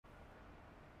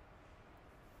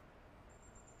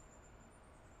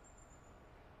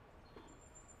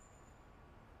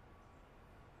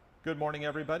Good morning,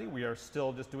 everybody. We are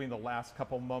still just doing the last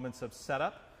couple moments of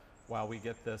setup while we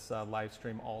get this live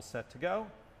stream all set to go.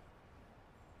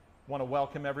 Want to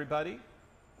welcome everybody.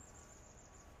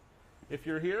 If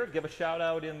you're here, give a shout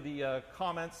out in the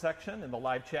comments section in the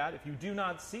live chat. If you do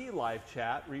not see live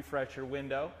chat, refresh your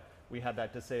window. We had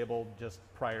that disabled just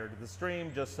prior to the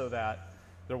stream just so that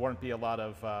there wouldn't be a lot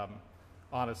of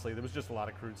honestly, there was just a lot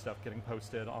of crude stuff getting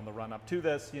posted on the run up to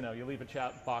this. You know, you leave a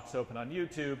chat box open on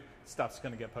YouTube, stuff's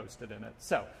going to get posted in it.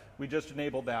 So we just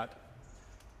enabled that.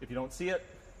 If you don't see it,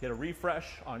 hit a refresh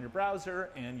on your browser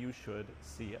and you should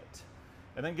see it.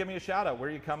 And then give me a shout out. Where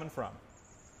are you coming from?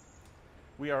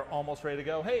 We are almost ready to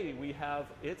go. Hey,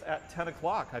 it's at 10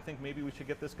 o'clock. I think maybe we should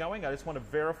get this going. I just want to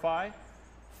verify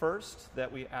first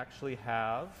that we actually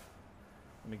have,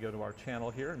 let me go to our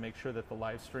channel here and make sure that the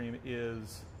live stream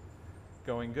is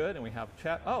going good and we have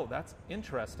chat. Oh, that's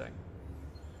interesting.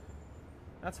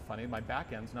 That's funny. My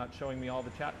back end's not showing me all the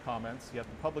chat comments, yet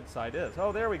the public side is.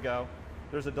 Oh, there we go.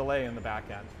 There's a delay in the back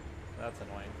end. That's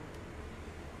annoying.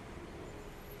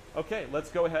 Okay, let's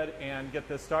go ahead and get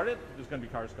this started. There's going to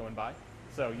be cars going by.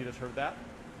 So you just heard that.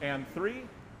 And 3,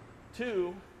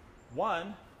 2,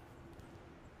 1.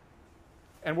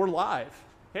 And we're live.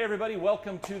 Hey, everybody.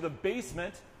 Welcome to the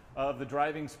basement of the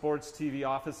Driving Sports TV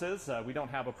offices. We don't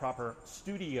have a proper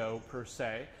studio per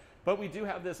se, but we do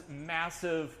have this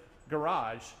massive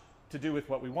garage to do with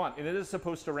what we want. And it is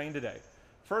supposed to rain today.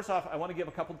 First off, I want to give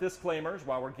a couple disclaimers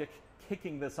while we're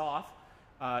kicking this off.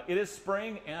 It is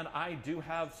spring and I do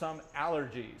have some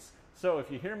allergies. So if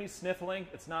you hear me sniffling,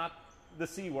 it's not the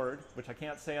C word, which I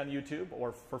can't say on YouTube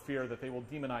or for fear that they will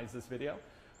demonize this video.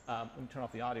 Let me turn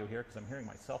off the audio here because I'm hearing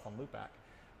myself on loopback.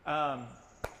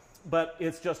 But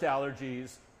it's just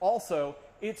allergies. Also,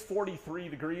 it's 43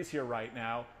 degrees here right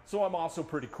now, so I'm also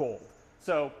pretty cold.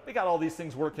 So we got all these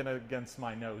things working against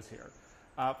my nose here.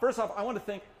 First off, I want to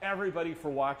thank everybody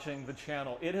for watching the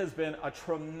channel. It has been a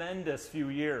tremendous few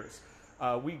years.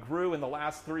 We grew in the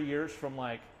last 3 years from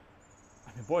when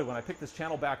I picked this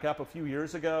channel back up a few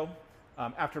years ago,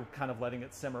 after kind of letting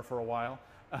it simmer for a while,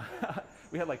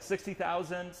 we had like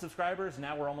 60,000 subscribers.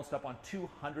 Now we're almost up on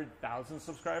 200,000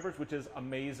 subscribers, which is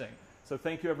amazing. So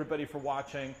thank you everybody for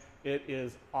watching. It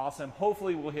is awesome.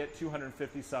 Hopefully we'll hit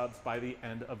 250 subs by the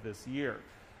end of this year.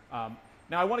 Now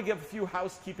I want to give a few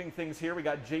housekeeping things here. We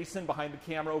got Jason behind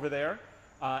the camera over there.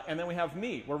 And then we have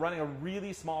me. We're running a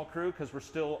really small crew because we're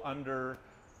still under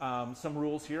some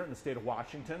rules here in the state of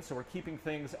Washington. So we're keeping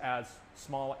things as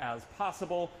small as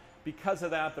possible. Because of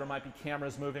that, there might be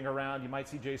cameras moving around. You might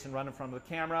see Jason run in front of the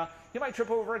camera. He might trip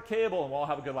over a cable, and we'll all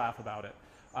have a good laugh about it.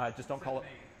 Just don't call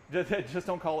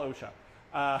OSHA.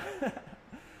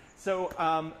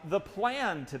 So the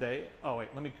plan today. Oh wait,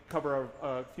 let me cover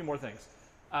a few more things.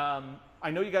 I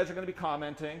know you guys are going to be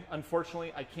commenting.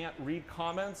 Unfortunately, I can't read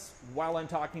comments while I'm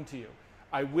talking to you.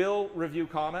 I will review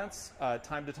comments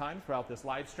time to time throughout this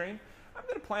live stream. I'm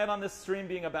going to plan on this stream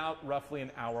being about roughly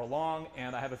an hour long,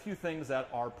 and I have a few things that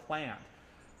are planned.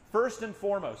 First and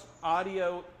foremost,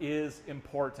 audio is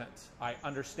important. I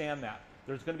understand that.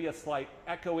 There's going to be a slight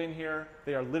echo in here.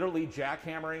 They are literally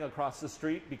jackhammering across the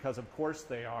street because of course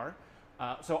they are.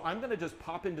 So I'm going to just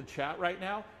pop into chat right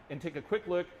now and take a quick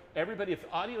look. Everybody, if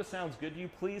audio sounds good to you,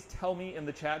 please tell me in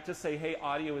the chat. Just say, hey,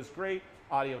 audio is great,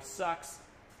 audio sucks.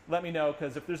 Let me know,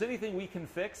 because if there's anything we can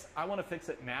fix, I want to fix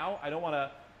it now. I don't want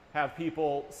to have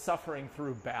people suffering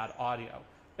through bad audio.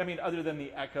 I mean, other than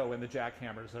the echo and the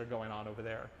jackhammers that are going on over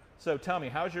there. So tell me,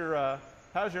 how's your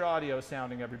audio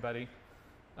sounding, everybody?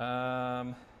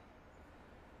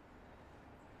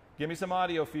 Give me some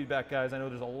audio feedback, guys. I know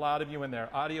there's a lot of you in there.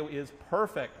 Audio is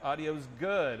perfect. Audio's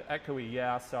good. Echoey,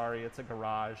 yeah, sorry, it's a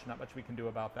garage. Not much we can do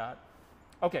about that.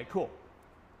 Okay, cool.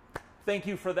 Thank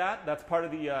you for that. That's part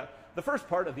of the first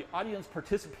part of the audience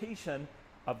participation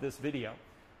of this video.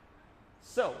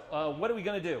 So, what are we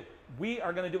going to do? We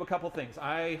are going to do a couple things.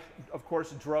 I, of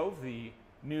course, drove the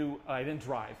new, I didn't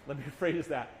drive, let me rephrase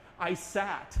that. I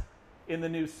sat in the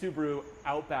new Subaru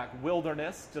Outback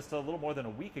Wilderness just a little more than a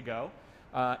week ago.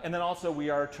 And then also we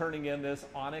are turning in this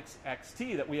Onyx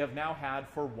XT that we have now had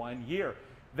for 1 year.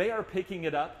 They are picking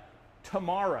it up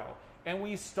tomorrow. And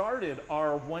we started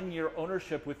our 1 year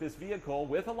ownership with this vehicle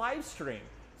with a live stream.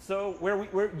 So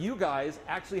where you guys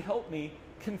actually helped me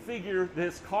configure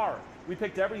this car. We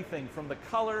picked everything from the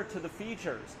color to the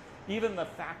features, even the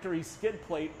factory skid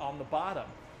plate on the bottom.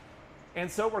 And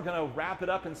so we're going to wrap it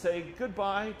up and say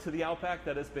goodbye to the Outback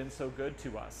that has been so good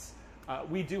to us.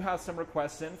 We do have some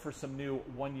requests in for some new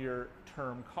 1 year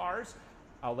term cars.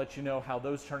 I'll let you know how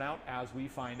those turn out as we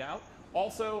find out.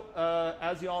 Also,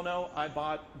 as you all know, I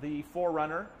bought the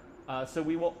 4Runner So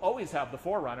we will always have the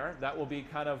 4Runner. That will be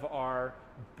kind of our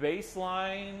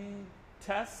baseline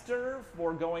tester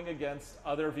for going against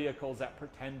other vehicles that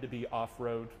pretend to be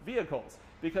off-road vehicles,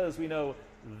 because we know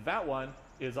that one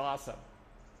is awesome.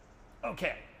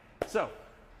 Okay, so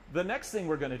the next thing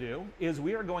we're going to do is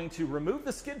we are going to remove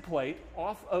the skid plate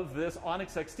off of this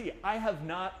Onyx XT. I have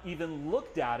not even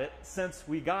looked at it since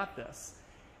we got this.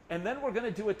 And then we're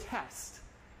going to do a test.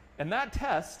 And that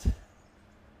test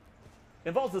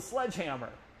involves a sledgehammer.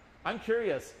 I'm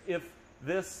curious if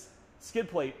this skid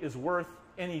plate is worth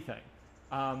anything.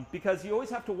 Because you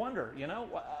always have to wonder, you know,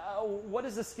 what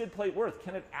is a skid plate worth?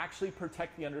 Can it actually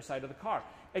protect the underside of the car?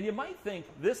 And you might think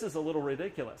this is a little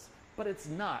ridiculous, but it's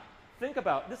not. Think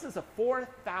about, this is a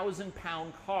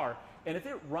 4,000-pound car, and if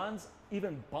it runs,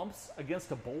 even bumps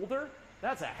against a boulder,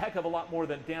 that's a heck of a lot more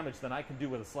damage than I can do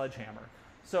with a sledgehammer.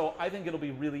 So I think it'll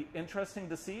be really interesting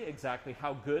to see exactly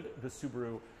how good the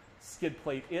Subaru skid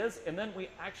plate is. And then we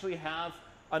actually have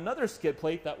another skid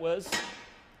plate that was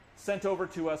sent over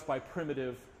to us by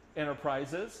Primitive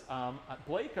Enterprises.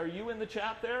 Blake, are you in the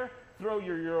chat there? Throw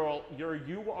your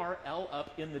URL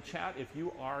up in the chat if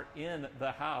you are in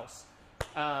the house.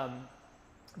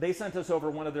 They sent us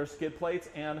over one of their skid plates,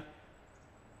 and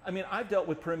I mean, I've dealt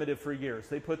with Primitive for years.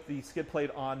 They put the skid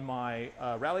plate on my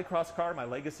rallycross car, my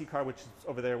legacy car, which is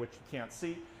over there, which you can't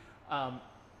see. 10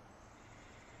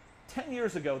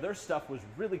 years ago, their stuff was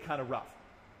really kind of rough.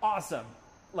 Awesome,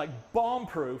 like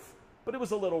bomb-proof, but it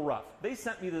was a little rough. They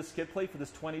sent me this skid plate for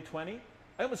this 2020.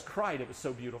 I almost cried, it was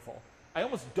so beautiful. I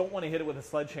almost don't want to hit it with a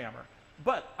sledgehammer,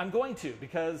 but I'm going to,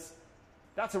 because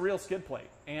that's a real skid plate,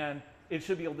 and it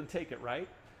should be able to take it, right?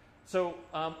 So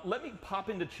let me pop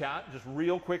into chat just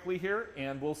real quickly here,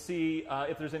 and we'll see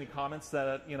if there's any comments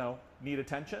that, you know, need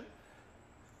attention.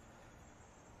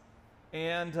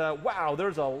 And wow,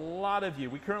 there's a lot of you.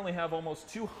 We currently have almost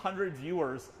 200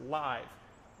 viewers live.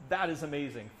 That is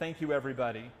amazing. Thank you,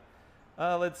 everybody.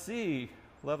 Let's see.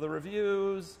 Love the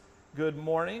reviews. Good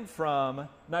morning from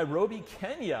Nairobi,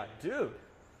 Kenya. Dude,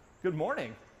 good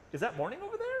morning. Is that morning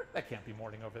over there? That can't be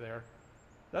morning over there.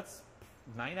 That's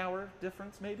 9-hour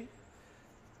difference, maybe?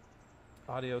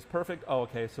 Audio's perfect. Oh,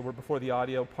 okay, so we're before the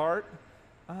audio part.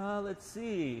 Let's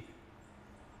see.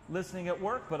 Listening at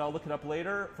work, but I'll look it up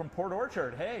later. From Port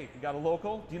Orchard. Hey, you got a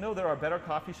local? Do you know there are better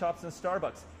coffee shops than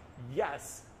Starbucks?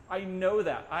 Yes, I know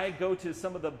that. I go to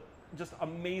some of the just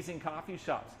amazing coffee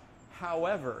shops.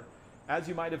 However, as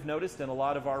you might have noticed in a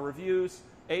lot of our reviews,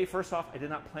 first off, I did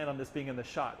not plan on this being in the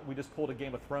shot. We just pulled a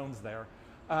Game of Thrones there.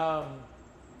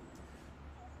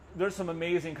 There's some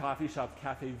amazing coffee shops,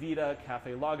 Cafe Vita,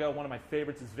 Cafe Lago. One of my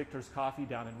favorites is Victor's Coffee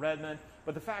down in Redmond.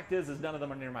 But the fact is none of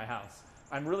them are near my house.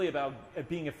 I'm really about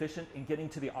being efficient and getting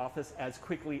to the office as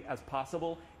quickly as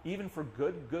possible. Even for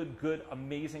good,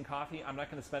 amazing coffee, I'm not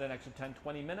going to spend an extra 10,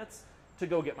 20 minutes to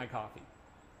go get my coffee.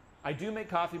 I do make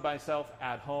coffee myself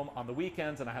at home on the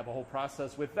weekends, and I have a whole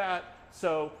process with that.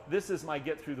 So this is my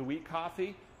get through the week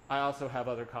coffee. I also have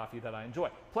other coffee that I enjoy.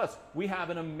 Plus, we have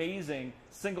an amazing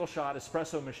single shot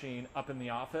espresso machine up in the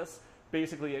office.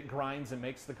 Basically, it grinds and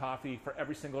makes the coffee for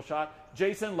every single shot.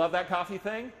 Jason, love that coffee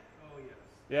thing? Oh, yes.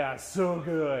 Yeah, so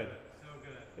good. So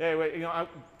good. Hey, wait, you know, I'll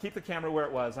keep the camera where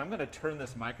it was. I'm going to turn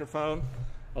this microphone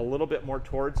a little bit more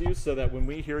towards you so that when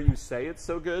we hear you say it's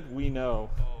so good, we know.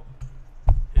 Oh,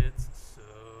 it's so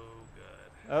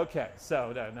good. Okay,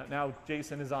 so now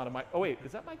Jason is on a mic. Oh, wait,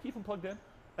 is that mic even plugged in?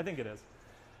 I think it is.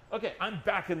 Okay, I'm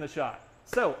back in the shot.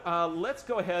 So let's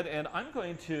go ahead, and I'm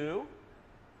going to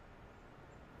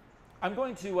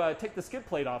take the skid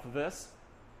plate off of this,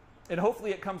 and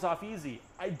hopefully it comes off easy.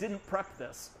 I didn't prep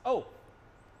this. Oh,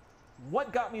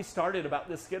 what got me started about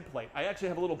this skid plate? I actually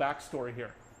have a little backstory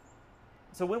here.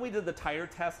 So when we did the tire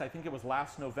test, I think it was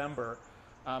last November,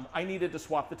 I needed to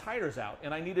swap the tires out,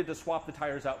 and I needed to swap the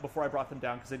tires out before I brought them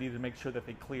down because I needed to make sure that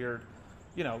they cleared.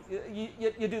 You know,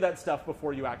 you do that stuff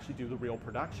before you actually do the real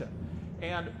production.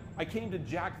 And I came to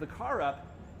jack the car up,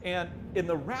 and in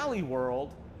the rally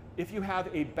world, if you have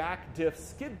a back diff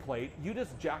skid plate, you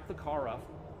just jack the car up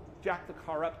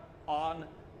on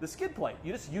the skid plate.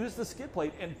 You just use the skid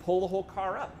plate and pull the whole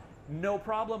car up. No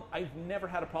problem. I've never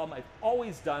had a problem. I've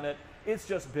always done it. It's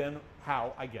just been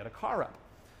how I get a car up.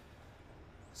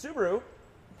 Subaru.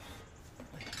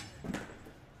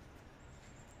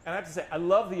 And I have to say, I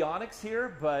love the Onyx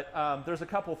here, but there's a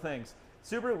couple things.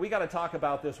 Subaru, we got to talk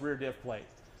about this rear diff plate.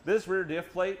 This rear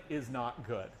diff plate is not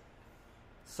good.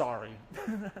 Sorry.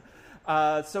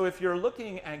 So if you're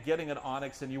looking at getting an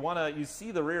Onyx and you see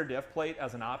the rear diff plate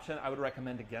as an option, I would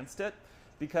recommend against it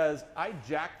because I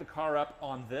jacked the car up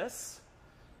on this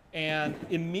and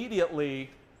immediately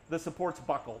the supports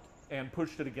buckled and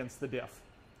pushed it against the diff.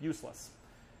 Useless.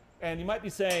 And you might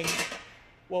be saying,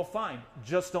 Well, fine,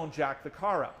 just don't jack the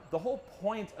car up. The whole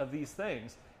point of these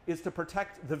things is to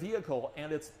protect the vehicle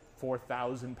and its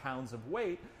 4,000 pounds of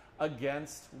weight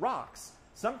against rocks.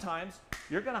 Sometimes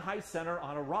you're going to high center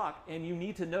on a rock and you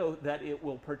need to know that it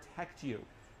will protect you.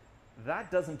 That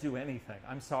doesn't do anything.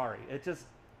 I'm sorry.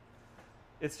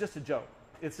 It's just a joke.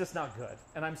 It's just not good.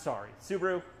 And I'm sorry.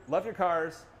 Subaru, love your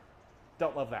cars.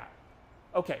 Don't love that.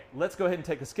 Okay, let's go ahead and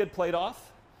take the skid plate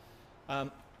off. I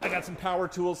got some power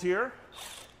tools here.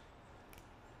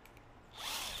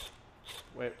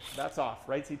 Wait, that's off.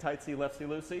 Right-see, tight-see, left-see,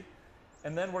 loosey.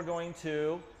 And then we're going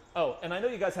to, oh, and I know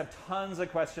you guys have tons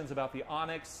of questions about the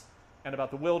Onyx and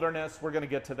about the Wilderness. We're going to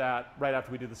get to that right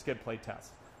after we do the skid plate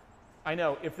test. I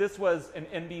know, if this was an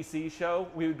NBC show,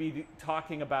 we would be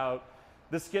talking about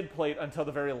the skid plate until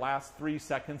the very last 3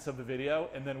 seconds of the video,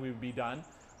 and then we would be done.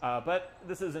 But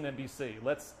this is an NBC.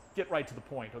 Let's get right to the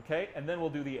point, okay? And then we'll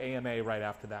do the AMA right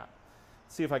after that.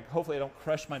 See if hopefully I don't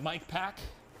crush my mic pack.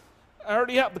 I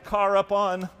already have the car up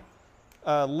on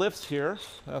lifts here.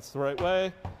 That's the right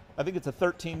way. I think it's a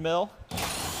 13 mil.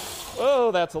 Oh,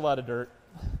 that's a lot of dirt.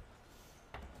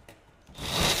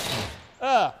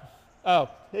 Oh,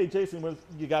 hey, Jason,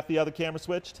 you got the other camera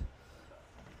switched?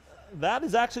 That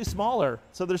is actually smaller.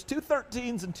 So there's 2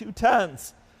 13s and 2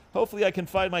 10s. Hopefully I can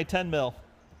find my 10 mil.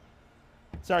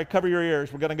 Sorry, cover your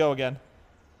ears. We're going to go again.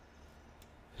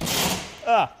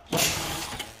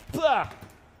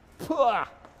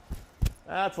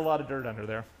 That's a lot of dirt under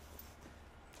there.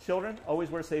 Children, always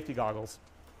wear safety goggles.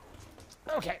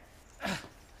 Okay.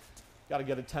 Got to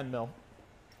get a 10 mil.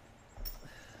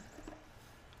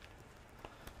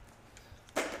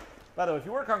 By the way, if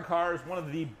you work on cars, one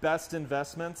of the best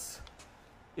investments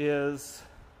is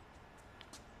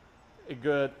a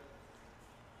good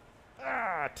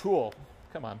tool.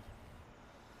 Come on.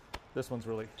 This one's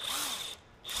really,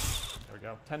 there we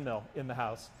go, 10 mil in the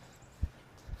house.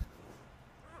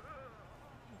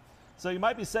 So you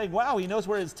might be saying, wow, he knows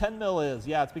where his 10 mil is.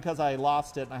 Yeah, it's because I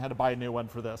lost it and I had to buy a new one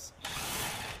for this.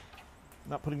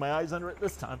 Not putting my eyes under it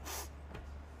this time.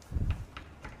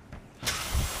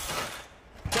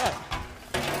 Okay.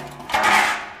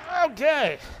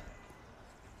 Okay.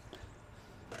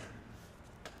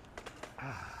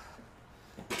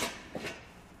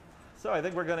 So I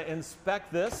think we're going to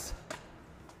inspect this.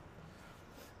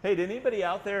 Hey, did anybody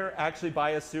out there actually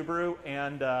buy a Subaru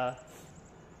and got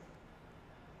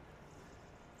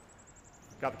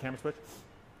the camera switch?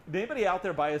 Did anybody out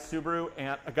there buy a Subaru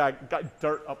and a guy got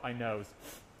dirt up my nose?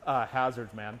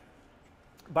 Hazards, man.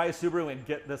 Buy a Subaru and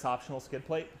get this optional skid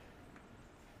plate.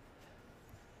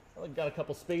 I've got a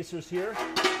couple spacers here.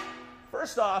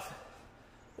 First off,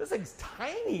 this thing's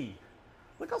tiny.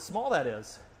 Look how small that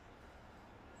is.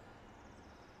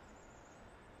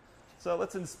 So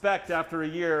let's inspect after a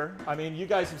year. I mean, you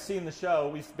guys have seen the show.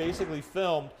 We've basically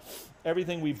filmed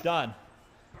everything we've done.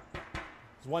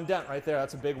 There's one dent right there.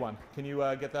 That's a big one. Can you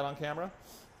get that on camera?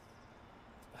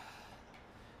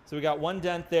 So we got one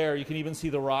dent there. You can even see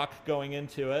the rock going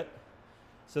into it.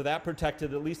 So that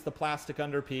protected at least the plastic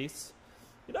underpiece.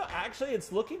 You know, actually,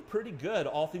 it's looking pretty good,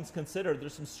 all things considered.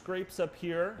 There's some scrapes up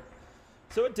here.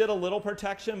 So it did a little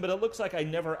protection, but it looks like I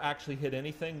never actually hit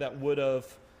anything that would have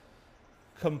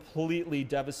completely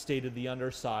devastated the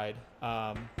underside.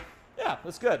 Yeah,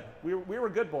 that's good. We were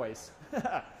good boys.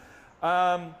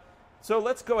 So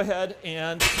let's go ahead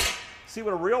and see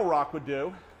what a real rock would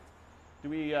do. Do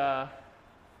we, let's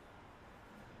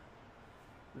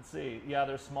see. Yeah,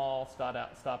 they're small.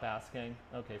 Stop asking.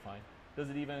 Okay, fine. Does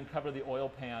it even cover the oil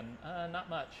pan? Not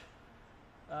much.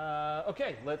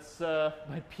 Okay, let's,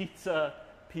 my pizza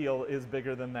peel is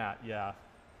bigger than that. Yeah.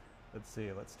 Let's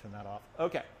see. Let's turn that off.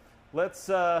 Okay. Let's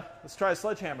try a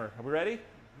sledgehammer. Are we ready?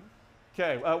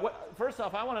 Okay. First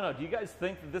off, I want to know, do you guys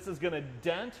think that this is going to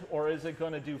dent or is it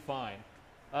going to do fine?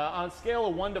 On a scale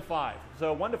of 1 to 5.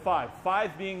 So 1 to 5.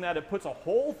 5 being that it puts a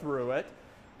hole through it,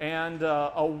 and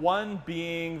a 1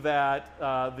 being that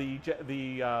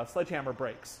the sledgehammer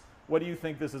breaks. What do you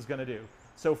think this is going to do?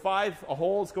 So 5, a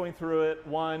hole is going through it.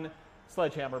 1,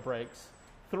 sledgehammer breaks.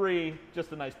 3,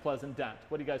 just a nice pleasant dent.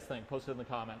 What do you guys think? Post it in the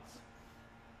comments.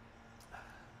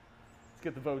 Let's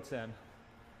get the votes in.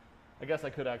 I guess I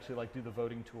could actually like do the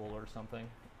voting tool or something.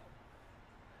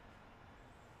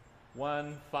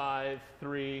 1, 5,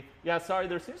 3. Yeah, sorry,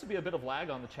 there seems to be a bit of lag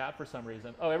on the chat for some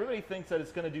reason. Oh, everybody thinks that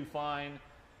it's going to do fine.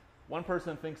 One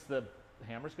person thinks the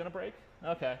hammer's going to break.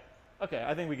 Okay. Okay,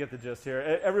 I think we get the gist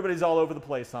here. Everybody's all over the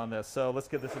place on this, so let's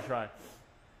give this a try.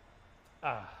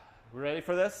 We ready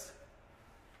for this?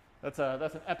 That's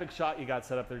an epic shot you got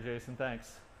set up there, Jason.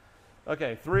 Thanks.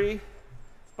 Okay, 3.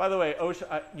 By the way,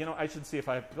 I should see if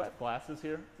do I have glasses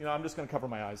here? I'm just going to cover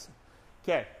my eyes.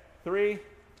 Okay, 3,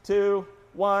 2,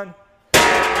 1.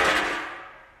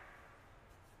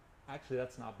 Actually,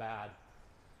 that's not bad.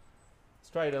 Let's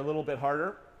try it a little bit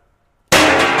harder.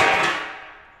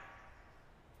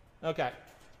 Okay.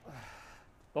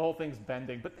 The whole thing's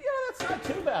bending, but yeah, that's not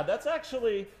too bad.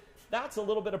 That's a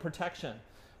little bit of protection.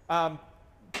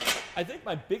 I think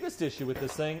my biggest issue with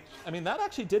this thing, I mean, that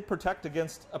actually did protect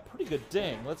against a pretty good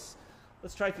ding. Let's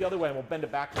try it the other way, and we'll bend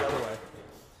it back the other way.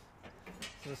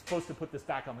 So we're supposed to put this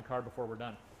back on the car before we're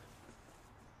done.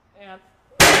 And,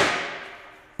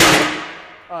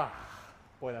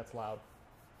 boy, that's loud.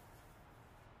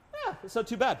 Yeah, it's not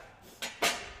too bad.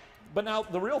 But now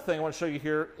the real thing I want to show you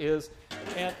here is,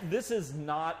 and this is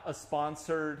not a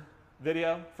sponsored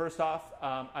video, first off.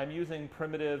 I'm using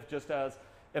Primitive just as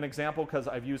an example because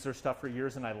I've used their stuff for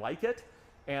years and I like it.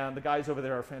 And the guys over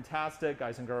there are fantastic,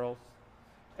 guys and girls.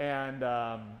 And,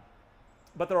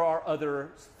 but there are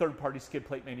other third-party skid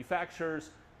plate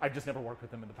manufacturers. I've just never worked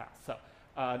with them in the past. So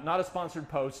not a sponsored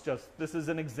post, just this is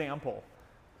an example.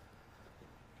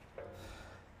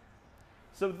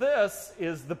 So this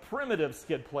is the Primitive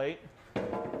skid plate.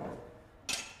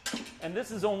 And this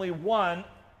is only one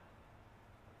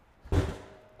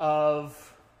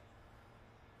of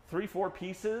 3-4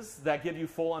 pieces that give you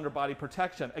full underbody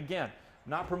protection. Again,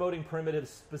 not promoting Primitive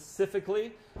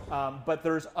specifically, but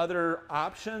there's other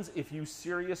options if you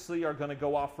seriously are going to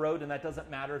go off-road, and that doesn't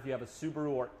matter if you have a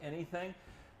Subaru or anything.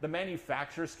 The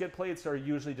manufacturer skid plates are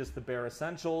usually just the bare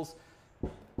essentials.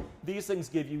 These things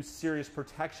give you serious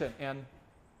protection, and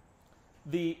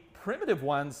the Primitive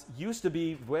ones used to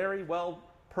be very well,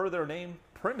 per their name,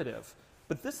 primitive,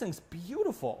 but this thing's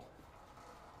beautiful.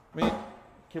 I mean,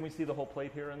 can we see the whole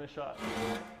plate here in this shot?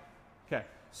 Okay,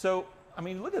 so, I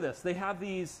mean, look at this. They have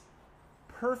these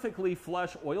perfectly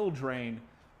flush oil drain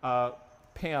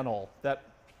panel that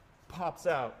pops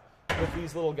out with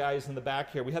these little guys in the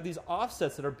back here. We have these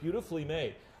offsets that are beautifully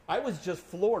made. I was just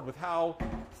floored with how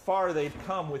far they've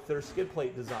come with their skid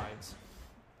plate designs.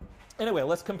 Anyway,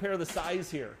 let's compare the size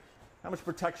here. How much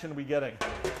protection are we getting?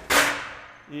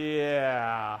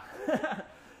 Yeah,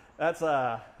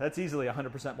 that's easily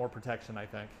 100% more protection, I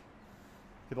think.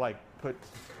 You could like put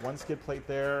one skid plate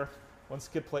there, one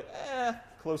skid plate,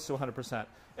 close to 100%.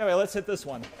 Anyway, let's hit this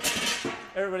one.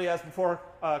 Everybody asked before,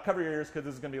 cover your ears because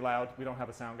this is going to be loud. We don't have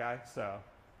a sound guy, so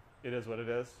it is what it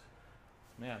is.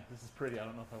 Man, this is pretty. I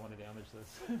don't know if I want to damage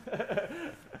this.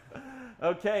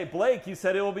 Okay, Blake, you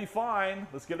said it will be fine.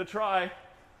 Let's give it a try.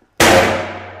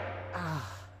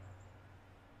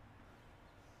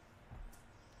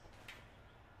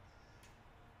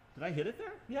 Did I hit it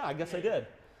there? Yeah, I guess I did.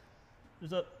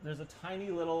 There's a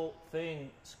tiny little thing,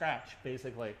 scratch,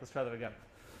 basically. Let's try that again.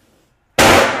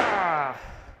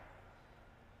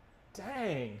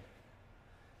 Dang.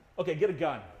 Okay, get a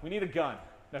gun. We need a gun.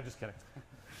 No, just kidding.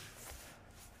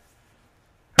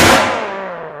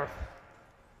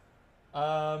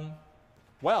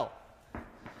 Well,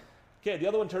 okay, the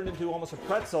other one turned into almost a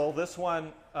pretzel. This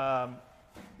one,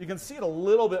 you can see it a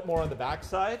little bit more on the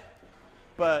backside,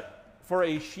 but for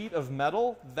a sheet of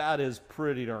metal, that is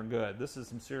pretty darn good. This is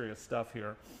some serious stuff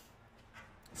here.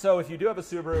 So if you do have a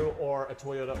Subaru or a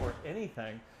Toyota or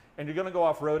anything, and you're going to go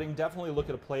off-roading, definitely look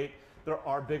at a plate. There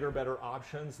are bigger, better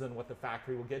options than what the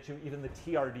factory will get you. Even the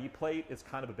TRD plate is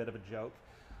kind of a bit of a joke.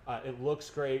 It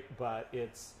looks great, but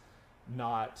it's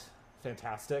not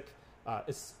fantastic,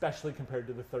 especially compared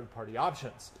to the third-party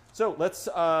options. So let's,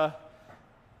 that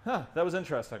was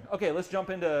interesting. Okay, let's jump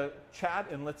into chat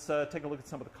and let's take a look at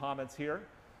some of the comments here.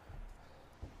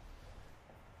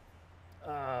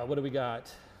 What do we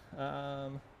got?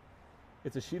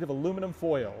 It's a sheet of aluminum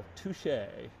foil, touche.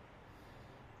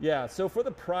 Yeah, so for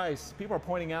the price, people are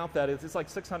pointing out that it's like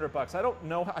 $600. I don't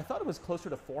know, I thought it was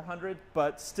closer to 400,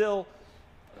 but still,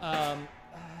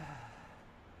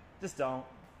 just don't.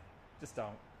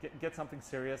 Get something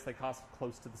serious. They cost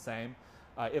close to the same.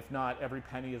 If not, every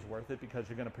penny is worth it because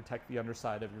you're going to protect the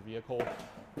underside of your vehicle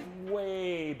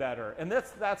way better. And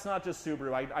that's not just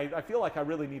Subaru. I feel like I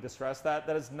really need to stress that.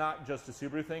 That is not just a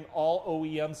Subaru thing. All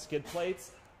OEM skid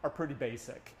plates are pretty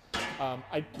basic.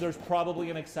 There's probably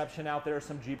an exception out there.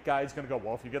 Some Jeep guy's going to go,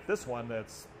 well, if you get this one,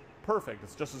 that's perfect.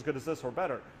 It's just as good as this or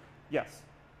better. Yes,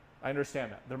 I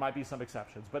understand that. There might be some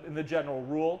exceptions. But in the general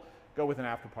rule, go with an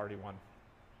afterparty one.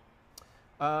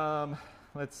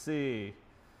 Let's see.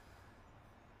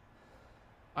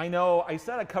 I know I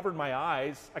said I covered my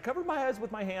eyes. I covered my eyes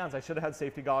with my hands. I should have had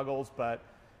safety goggles, but,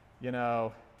 you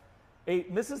know,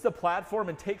 it misses the platform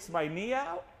and takes my knee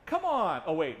out? Come on.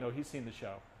 Oh, wait. No, he's seen the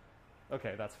show.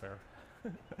 Okay, that's fair.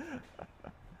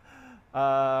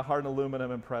 Hard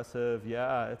aluminum, impressive.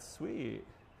 Yeah, it's sweet.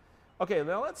 Okay,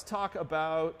 now let's talk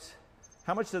about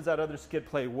how much does that other skid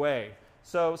plate weigh?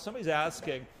 So somebody's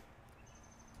asking,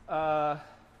 let's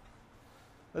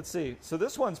see. So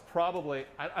this one's probably,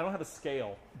 I don't have a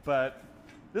scale, but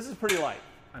this is pretty light.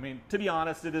 I mean, to be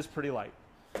honest, it is pretty light.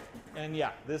 And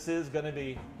yeah, this is going to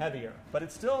be heavier, but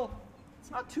it's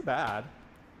not too bad.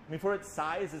 I mean, for its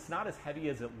size, it's not as heavy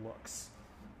as it looks.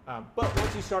 But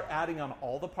once you start adding on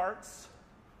all the parts,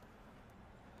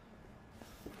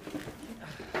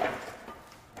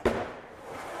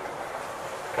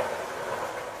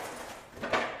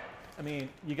 I mean,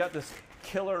 you got this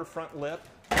killer front lip.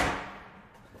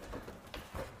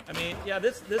 I mean, yeah,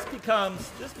 this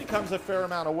becomes a fair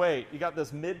amount of weight. You got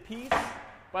this mid piece.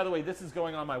 By the way, this is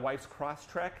going on my wife's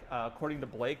Crosstrek. According to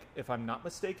Blake, if I'm not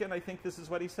mistaken, I think this is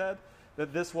what he said,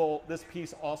 that this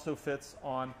piece also fits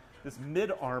on, this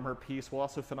mid armor piece will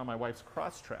also fit on my wife's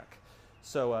Crosstrek.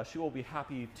 So she will be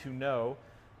happy to know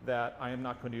that I am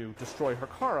not going to destroy her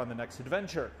car on the next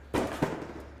adventure.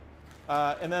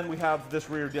 And then we have this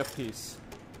rear diff piece,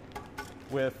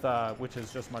 which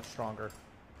is just much stronger.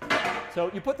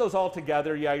 So you put those all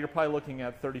together, yeah, you're probably looking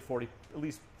at 30, 40, at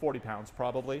least 40 pounds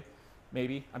probably,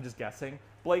 maybe. I'm just guessing.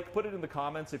 Blake, put it in the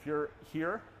comments if you're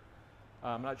here.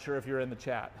 I'm not sure if you're in the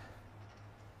chat.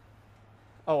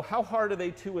 Oh, how hard are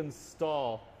they to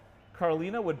install?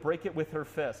 Carlina would break it with her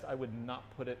fist. I would not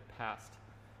put it past.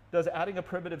 Does adding a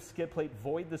primitive skid plate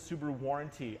void the Subaru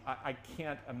warranty? I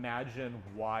can't imagine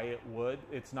why it would.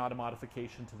 It's not a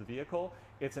modification to the vehicle.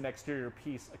 It's an exterior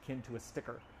piece akin to a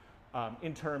sticker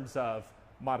in terms of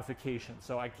modification.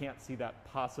 So I can't see that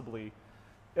possibly.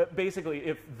 Basically,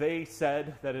 if they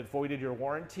said that it voided your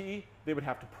warranty, they would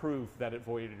have to prove that it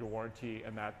voided your warranty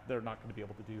and that they're not going to be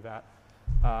able to do that.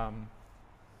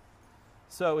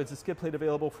 So is the skid plate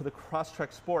available for the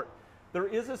Crosstrek Sport? There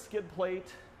is a skid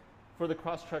plate for the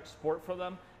Crosstrek Sport for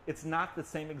them. It's not the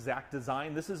same exact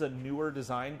design. This is a newer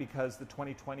design because the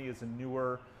 2020 is a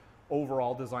newer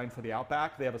overall design for the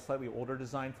Outback. They have a slightly older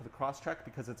design for the Crosstrek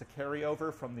because it's a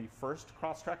carryover from the first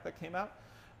Crosstrek that came out.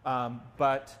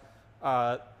 But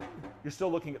you're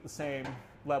still looking at the same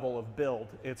level of build.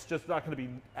 It's just not going to be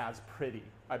as pretty,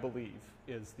 I believe,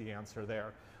 is the answer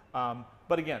there.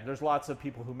 But again, there's lots of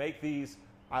people who make these.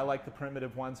 I like the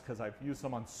primitive ones because I've used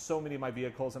them on so many of my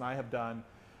vehicles, and I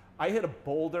hit a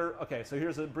boulder. Okay, so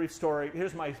here's a brief story.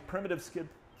 Here's my primitive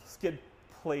skid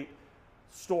plate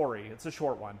story. It's a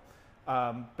short one.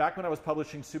 Back when I was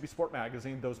publishing Subi Sport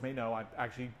magazine, those may know, I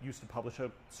actually used to publish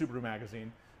a Subaru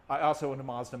magazine. I also own a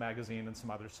Mazda magazine and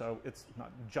some others, so it's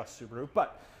not just Subaru.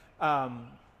 But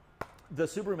the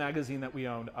Subaru magazine that we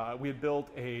owned, we had built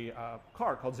a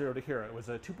car called Zero to Hero. It was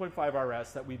a 2.5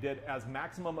 RS that we did as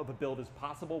maximum of a build as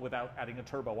possible without adding a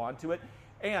turbo onto it.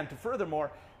 And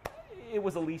furthermore, it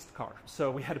was a leased car,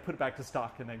 so we had to put it back to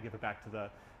stock and then give it back to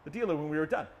the dealer when we were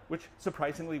done, which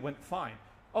surprisingly went fine.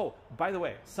 Oh, by the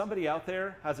way, somebody out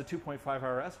there has a 2.5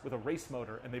 RS with a race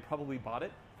motor, and they probably bought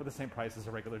it for the same price as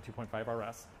a regular 2.5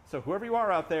 RS. So whoever you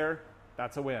are out there,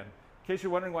 that's a win. In case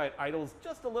you're wondering why it idles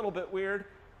just a little bit weird,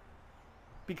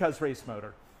 because race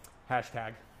motor.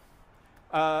 Hashtag.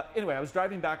 Anyway, I was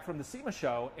driving back from the SEMA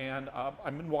show, and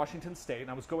I'm in Washington State, and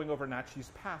I was going over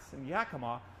Natchez Pass in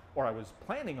Yakima, or I was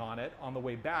planning on it on the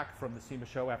way back from the SEMA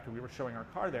show after we were showing our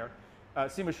car there.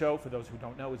 SEMA show, for those who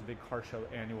don't know, is a big car show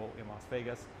annual in Las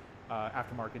Vegas,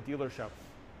 aftermarket dealer show.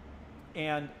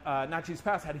 And Natchez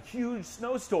Pass had a huge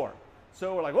snowstorm.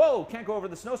 So we're like, whoa, can't go over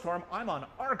the snowstorm. I'm on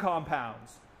our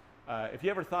compounds. If you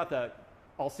ever thought that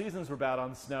all seasons were bad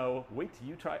on snow, wait till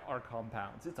you try our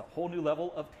compounds. It's a whole new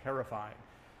level of terrifying.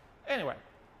 Anyway,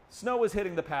 snow was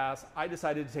hitting the pass. I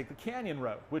decided to take the canyon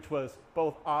road, which was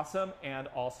both awesome and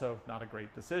also not a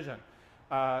great decision.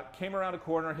 Came around a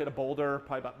corner, hit a boulder,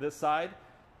 probably about this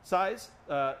size.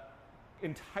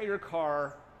 Entire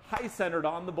car high-centered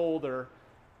on the boulder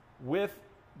with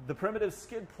the primitive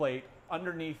skid plate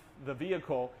underneath the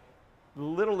vehicle.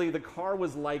 Literally, the car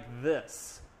was like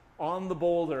this on the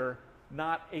boulder,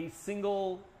 not a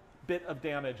single bit of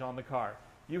damage on the car.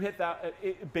 You hit that,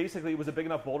 basically it was a big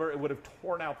enough boulder, it would have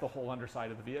torn out the whole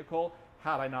underside of the vehicle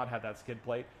had I not had that skid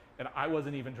plate, and I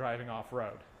wasn't even driving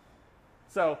off-road.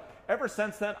 So ever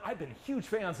since then, I've been huge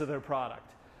fans of their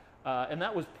product. And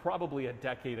that was probably a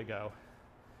decade ago.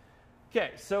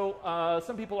 Okay, so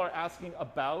some people are asking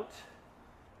about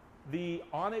the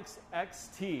Onyx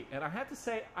XT. And I have to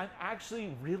say, I'm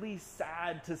actually really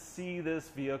sad to see this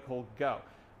vehicle go.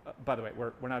 By the way,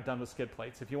 we're not done with skid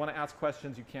plates. If you want to ask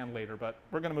questions, you can later. But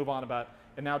we're going to move on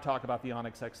and now talk about the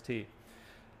Onyx XT.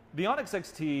 The Onyx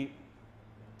XT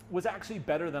was actually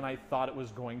better than I thought it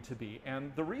was going to be.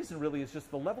 And the reason really is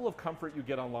just the level of comfort you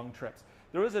get on long trips.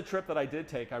 There was a trip that I did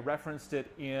take. I referenced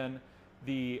it in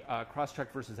the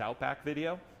Crosstrek versus Outback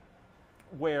video,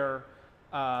 where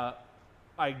I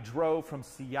drove from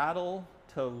Seattle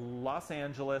to Los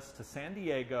Angeles to San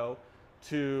Diego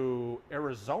to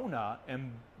Arizona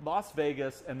and Las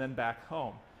Vegas and then back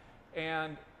home.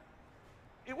 And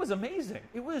it was amazing.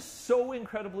 It was so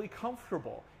incredibly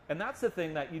comfortable. And that's the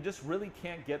thing that you just really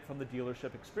can't get from the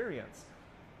dealership experience.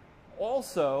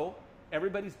 Also,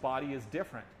 everybody's body is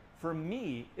different. For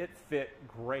me, it fit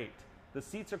great. The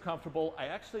seats are comfortable. I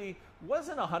actually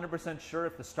wasn't 100% sure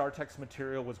if the StarTex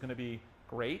material was going to be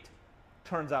great.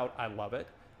 Turns out I love it.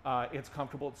 It's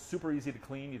comfortable. It's super easy to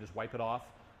clean. You just wipe it off.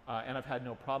 And I've had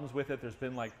no problems with it. There's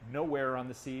been like no wear on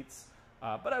the seats.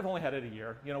 But I've only had it a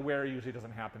year. You know, wear usually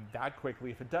doesn't happen that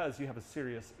quickly. If it does, you have a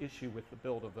serious issue with the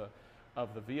build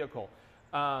of the vehicle.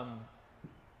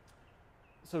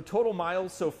 So total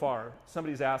miles so far,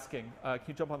 somebody's asking. Can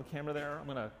you jump on the camera there? I'm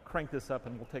going to crank this up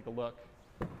and we'll take a look.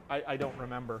 I don't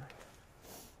remember.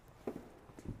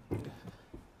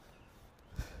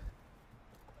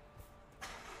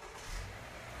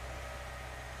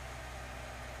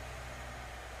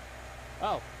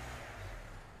 Oh,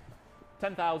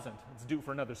 10,000. It's due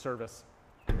for another service.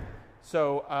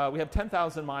 So we have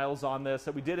 10,000 miles on this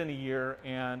that we did in a year,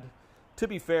 and to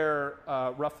be fair,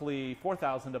 roughly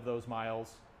 4,000 of those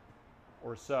miles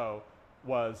or so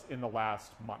was in the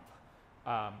last month.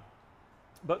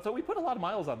 But so we put a lot of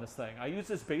miles on this thing. I use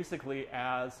this basically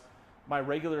as my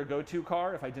regular go-to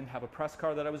car if I didn't have a press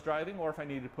car that I was driving, or if I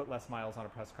needed to put less miles on a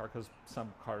press car, because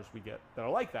some cars we get that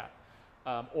are like that.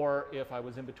 Or if I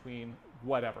was in between,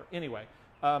 whatever. Anyway,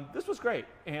 this was great,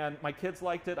 and my kids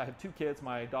liked it. I have two kids.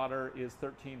 My daughter is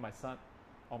 13, my son,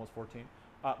 almost 14.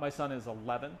 My son is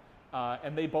 11,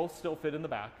 and they both still fit in the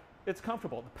back. It's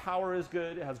comfortable. The power is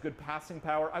good. It has good passing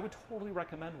power. I would totally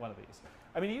recommend one of these.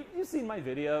 I mean, you've seen my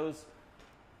videos.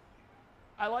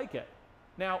 I like it.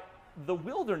 Now, the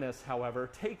Wilderness, however,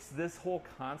 takes this whole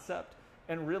concept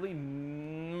and really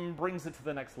brings it to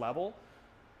the next level.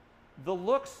 The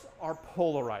looks are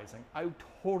polarizing. I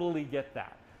totally get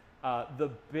that. The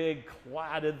big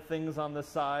cladded things on the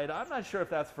side, I'm not sure if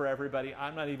that's for everybody.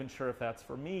 I'm not even sure if that's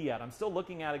for me yet. I'm still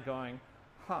looking at it going,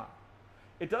 huh.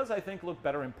 It does, I think, look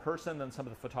better in person than some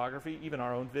of the photography. Even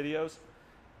our own videos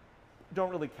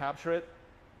don't really capture it.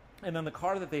 And then the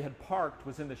car that they had parked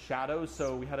was in the shadows,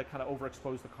 so we had to kind of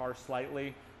overexpose the car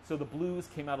slightly. So the blues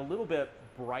came out a little bit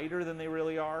brighter than they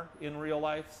really are in real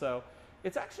life. So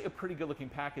it's actually a pretty good looking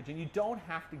package, and you don't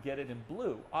have to get it in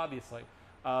blue, obviously.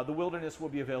 The Wilderness will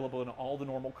be available in all the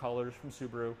normal colors from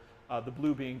Subaru, the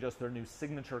blue being just their new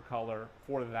signature color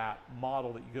for that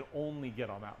model that you can only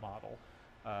get on that model.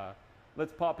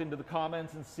 Let's pop into the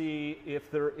comments and see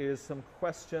if there is some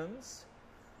questions.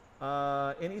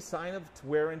 Any sign of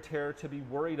wear and tear to be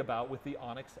worried about with the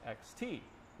Onyx XT?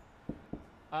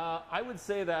 I would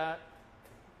say that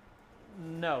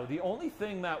no. The only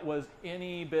thing that was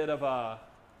any bit of a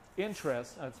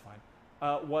interest, that's fine,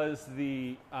 was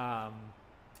the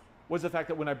fact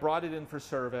that when I brought it in for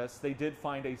service, they did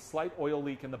find a slight oil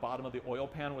leak in the bottom of the oil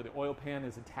pan where the oil pan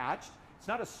is attached. It's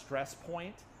not a stress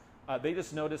point. They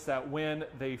just noticed that when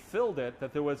they filled it,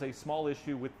 that there was a small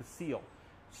issue with the seal.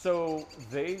 So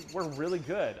they were really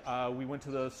good. We went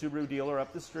to the Subaru dealer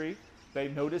up the street. They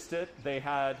noticed it.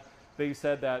 They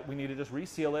said that we need to just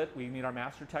reseal it. We need our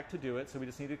master tech to do it. So we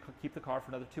just need to keep the car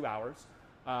for another 2 hours.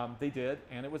 They did,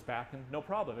 and it was back and no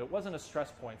problem. It wasn't a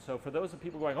stress point. So for those of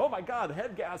people going, oh my God,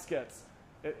 head gaskets,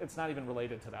 it's not even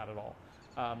related to that at all.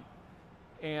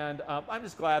 I'm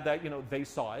just glad that, they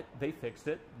saw it, they fixed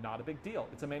it, not a big deal.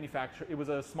 It's a manufacturer. It was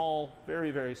a small,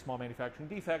 very, very small manufacturing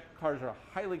defect. Cars are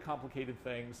highly complicated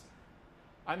things.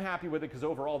 I'm happy with it because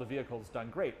overall the vehicle's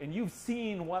done great. And you've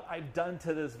seen what I've done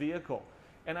to this vehicle.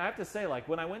 And I have to say,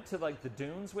 when I went to the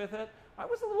dunes with it, I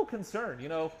was a little concerned.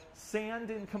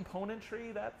 Sand in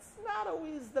componentry, that's not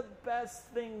always the best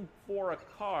thing for a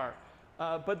car.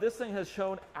 But this thing has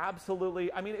shown absolutely,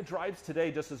 it drives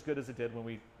today just as good as it did when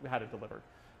we had it delivered.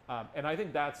 And I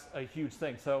think that's a huge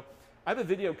thing. So I have a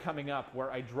video coming up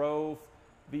where I drove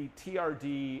the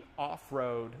TRD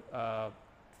off-road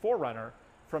 4Runner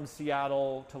from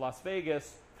Seattle to Las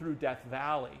Vegas through Death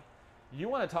Valley. You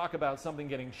want to talk about something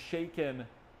getting shaken.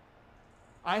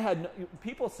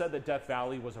 People said that Death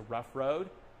Valley was a rough road.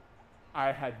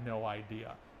 I had no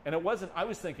idea. And it wasn't, I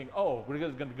was thinking, oh, we're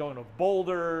going to go into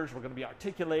boulders, we're going to be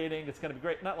articulating, it's going to be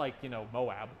great. Not like,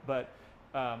 Moab, but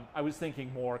I was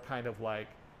thinking more kind of like,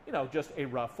 just a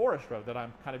rough forest road that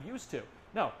I'm kind of used to.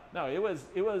 No, it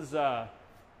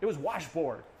was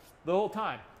washboard the whole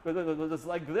time. It was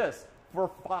like this for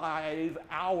 5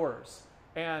 hours.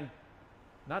 And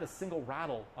not a single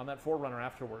rattle on that 4Runner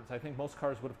afterwards. I think most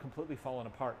cars would have completely fallen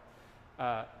apart.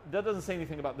 That doesn't say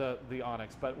anything about the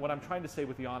Onyx, but what I'm trying to say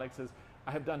with the Onyx is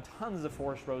I have done tons of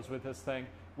forest roads with this thing.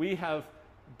 We have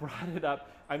brought it up.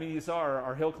 I mean, you saw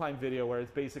our hill climb video where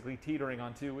it's basically teetering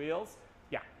on two wheels.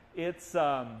 Yeah, it's,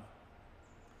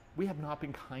 we have not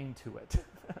been kind to it.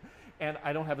 And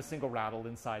I don't have a single rattle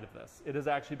inside of this. It has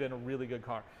actually been a really good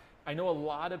car. I know a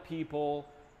lot of people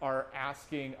are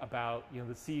asking about, you know,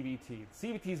 the CVT.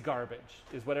 CVT's garbage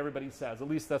is what everybody says. At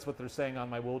least that's what they're saying on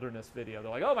my wilderness video.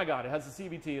 They're like, oh my God, it has a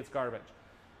CVT, it's garbage.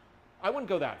 I wouldn't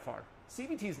go that far.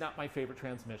 CVT is not my favorite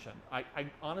transmission. I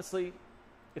honestly,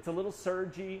 it's a little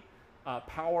surgy.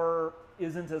 Power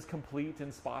isn't as complete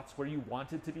in spots where you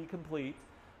want it to be complete.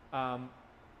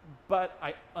 But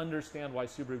I understand why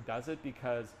Subaru does it,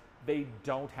 because they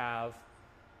don't have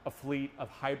a fleet of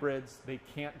hybrids. They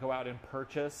can't go out and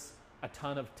purchase a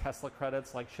ton of Tesla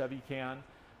credits like Chevy can.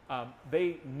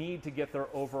 They need to get their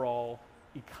overall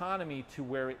economy to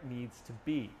where it needs to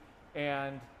be.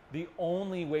 And the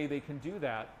only way they can do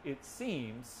that, it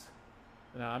seems,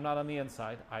 now I'm not on the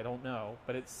inside, I don't know,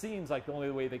 but it seems like the only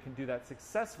way they can do that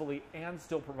successfully and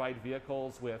still provide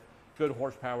vehicles with good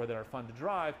horsepower that are fun to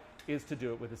drive is to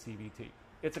do it with a CVT.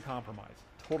 It's a compromise.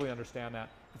 Totally understand that.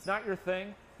 If it's not your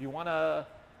thing, you want a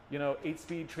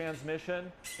 8-speed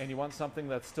transmission and you want something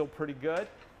that's still pretty good,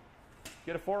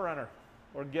 get a 4Runner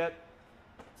or get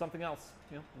something else.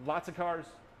 You know, lots of cars,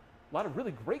 a lot of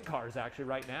really great cars actually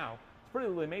right now. It's pretty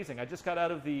really amazing. I just got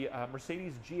out of the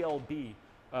Mercedes GLB,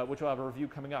 which will have a review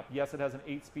coming up. Yes, it has an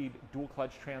 8-speed dual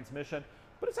clutch transmission,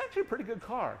 but it's actually a pretty good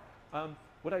car.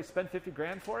 Would I spend 50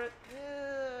 grand for it?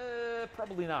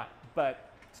 Probably not, but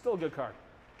still a good car.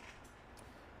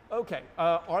 Okay,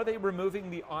 are they removing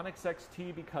the Onyx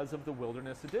XT because of the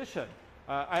Wilderness Edition?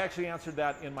 I actually answered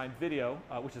that in my video,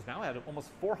 which has now had almost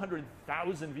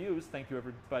 400,000 views. Thank you,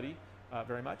 everybody,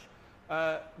 very much.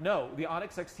 No, the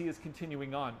Onyx XT is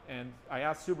continuing on, and I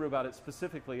asked Subaru about it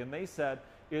specifically, and they said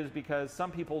it is because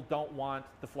some people don't want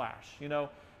the flash. You know,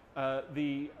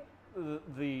 the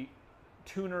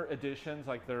tuner editions,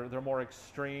 like they're more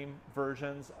extreme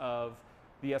versions of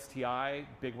the STI,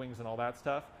 big wings and all that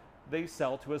stuff, they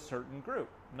sell to a certain group.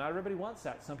 Not everybody wants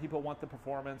that. Some people want the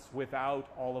performance without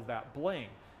all of that bling.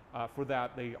 For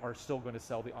that, they are still going to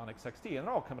sell the Onyx XT, and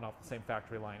they're all coming off the same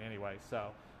factory line anyway,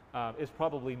 so it's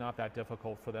probably not that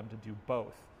difficult for them to do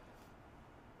both.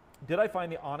 Did I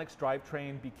find the Onyx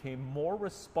drivetrain became more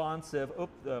responsive?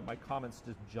 My comments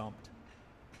just jumped.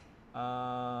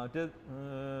 Did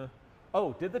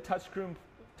the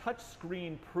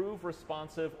touchscreen prove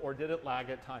responsive, or did it lag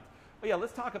at times? Oh yeah,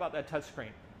 let's talk about that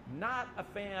touchscreen. Not a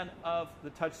fan of the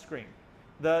touchscreen.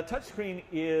 The touchscreen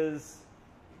is,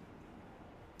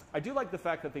 I do like the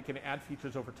fact that they can add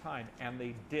features over time, and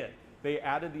they did. They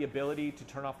added the ability to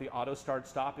turn off the auto start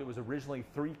stop. It was originally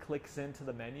 3 clicks into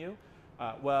the menu.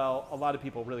 Well, a lot of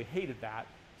people really hated that,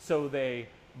 so they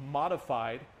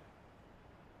modified.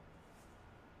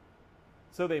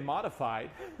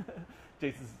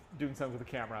 Jason's doing something with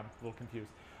the camera. I'm a little confused.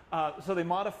 So they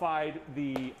modified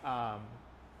the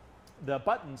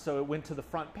button so it went to the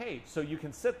front page. So you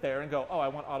can sit there and go, oh, I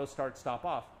want auto start stop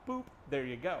off. Boop, there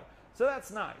you go. So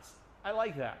that's nice. I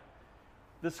like that.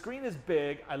 The screen is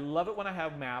big. I love it when I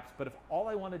have maps, but if all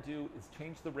I want to do is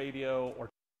change the radio or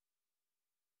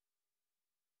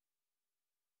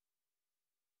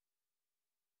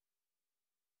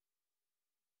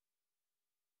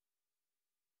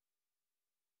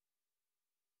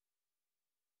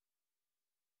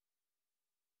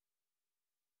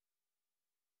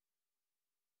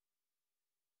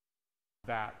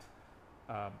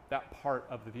that part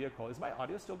of the vehicle. Is my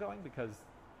audio still going? Because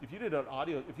if you did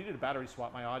a battery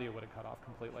swap, my audio would have cut off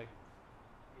completely.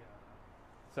 Yeah.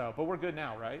 So, but we're good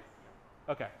now, right?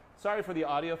 Okay. Sorry for the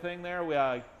audio thing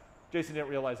there. Jason didn't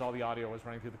realize all the audio was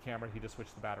running through the camera. He just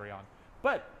switched the battery on.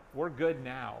 But we're good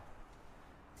now.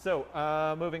 So,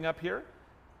 moving up here.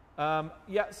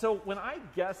 So when I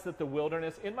guessed that the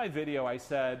Wilderness, in my video I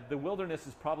said the Wilderness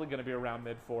is probably going to be around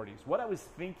mid-40s. What I was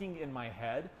thinking in my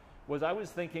head was I was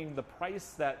thinking the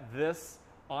price that this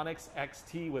Onyx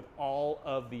XT with all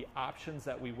of the options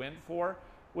that we went for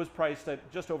was priced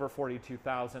at just over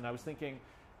 $42,000. I was thinking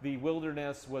the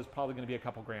Wilderness was probably going to be a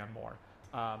couple grand more.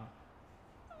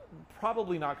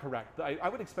 Probably not correct. I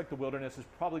would expect the Wilderness is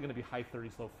probably going to be high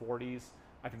 30s, low 40s.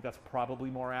 I think that's probably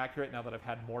more accurate now that I've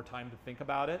had more time to think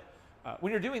about it.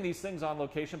 When you're doing these things on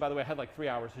location, by the way, I had like 3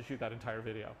 hours to shoot that entire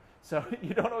video. So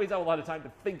you don't always have a lot of time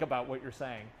to think about what you're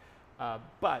saying.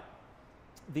 But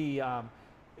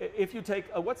if you take,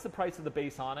 what's the price of the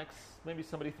base Onyx? Maybe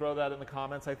somebody throw that in the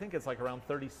comments. I think it's like around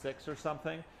 36 or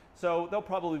something. So they'll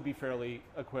probably be fairly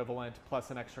equivalent, plus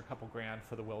an extra couple grand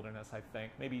for the Wilderness, I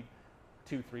think. Maybe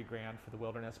 2-3 grand for the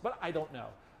Wilderness, but I don't know.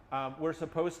 We're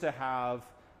supposed to have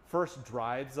first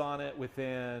drives on it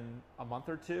within a month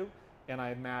or two, and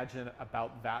I imagine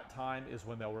about that time is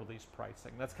when they'll release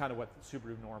pricing. That's kind of what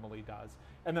Subaru normally does.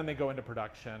 And then they go into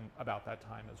production about that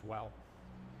time as well.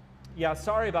 Yeah,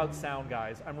 sorry about sound,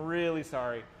 guys. I'm really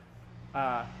sorry.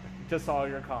 Just saw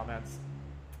your comments.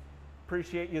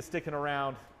 Appreciate you sticking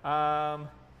around.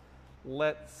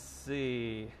 Let's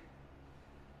see.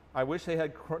 I wish they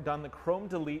had done the chrome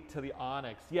delete to the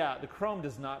Onyx. Yeah, the chrome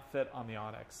does not fit on the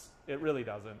Onyx. It really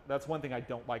doesn't. That's one thing I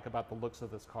don't like about the looks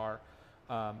of this car.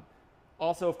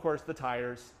 Also, of course, the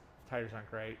tires. Tires aren't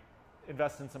great.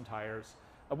 Invest in some tires.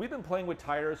 We've been playing with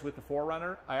tires with the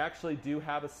 4Runner. I actually do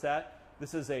have a set.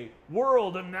 This is a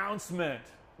world announcement.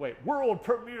 Wait, world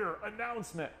premiere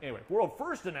announcement. Anyway, world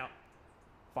first announcement.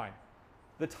 Fine.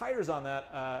 The tires on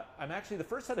that, I'm actually, the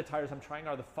first set of tires I'm trying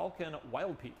are the Falcon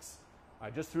Wild Peaks. I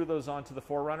just threw those onto the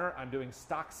 4Runner. I'm doing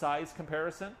stock size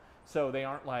comparison, so they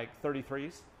aren't like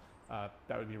 33s.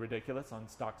 That would be ridiculous on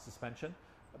stock suspension.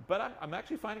 But I'm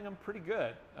actually finding them pretty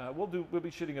good. We'll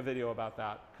be shooting a video about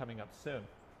that coming up soon.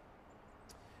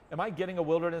 Am I getting a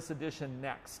Wilderness Edition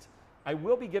next? I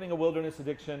will be getting a Wilderness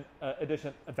Edition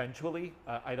eventually.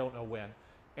 I don't know when.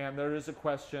 And there is a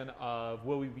question of,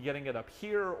 will we be getting it up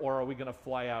here, or are we going to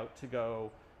fly out to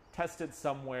go test it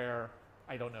somewhere?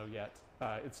 I don't know yet.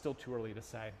 It's still too early to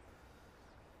say.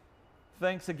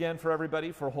 Thanks again for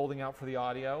everybody for holding out for the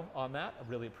audio on that. I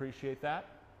really appreciate that.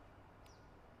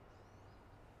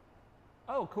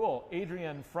 Oh, cool.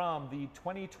 Adrian from the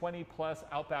 2020 Plus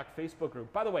Outback Facebook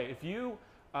group. By the way, if you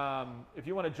want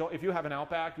to join, if you have an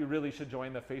Outback, you really should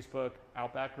join the Facebook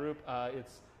Outback group.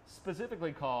 It's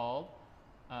specifically called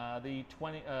the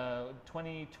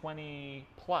 2020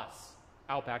 Plus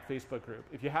Outback Facebook group.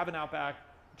 If you have an Outback,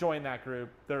 join that group.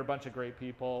 They're a bunch of great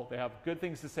people. They have good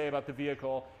things to say about the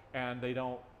vehicle, and there's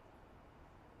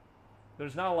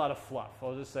not a lot of fluff.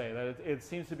 I'll just say that it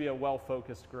seems to be a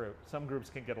well-focused group. Some groups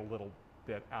can get a little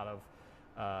bit out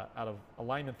of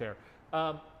alignment there.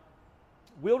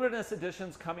 Wilderness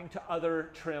Editions coming to other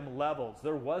trim levels.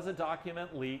 There was a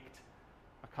document leaked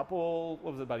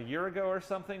about a year ago or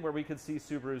something, where we could see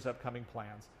Subaru's upcoming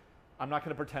plans. I'm not going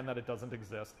to pretend that it doesn't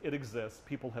exist. It exists.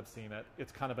 People have seen it.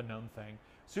 It's kind of a known thing.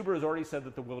 Subaru has already said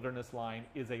that the Wilderness line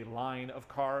is a line of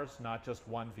cars, not just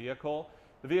one vehicle.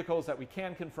 The vehicles that we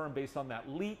can confirm based on that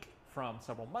leak from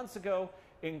several months ago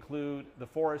include the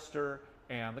Forester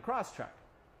and the Crosstrek.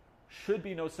 Should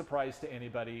be no surprise to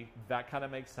anybody. That kind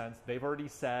of makes sense. They've already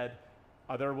said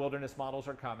other Wilderness models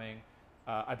are coming.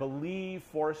 I believe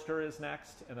Forester is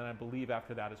next, and then I believe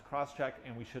after that is Crosstrek,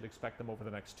 and we should expect them over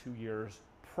the next 2 years,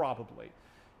 probably.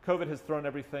 COVID has thrown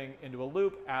everything into a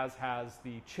loop, as has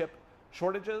the chip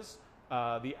shortages.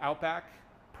 The Outback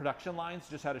production lines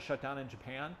just had to shut down in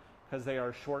Japan because they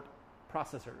are short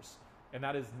processors, and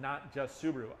that is not just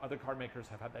Subaru. Other car makers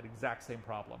have had that exact same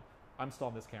problem. I'm still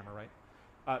on this camera, right?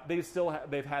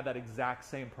 They've had that exact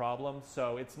same problem,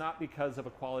 so it's not because of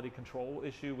a quality control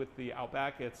issue with the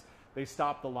Outback. They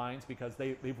stopped the lines because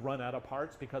they've run out of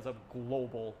parts because of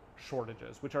global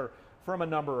shortages, which are from a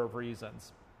number of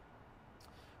reasons.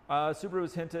 Subaru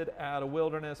has hinted at a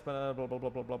Wilderness, but blah, blah, blah,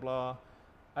 blah, blah, blah.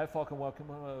 I have Falcon Welcome,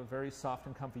 very soft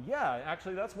and comfy. Yeah,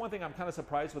 actually, that's one thing I'm kind of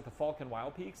surprised with the Falcon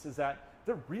Wild Peaks, is that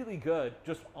they're really good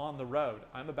just on the road.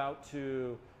 I'm about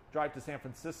to drive to San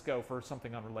Francisco for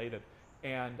something unrelated,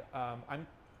 and I'm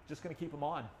just going to keep them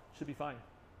on. Should be fine.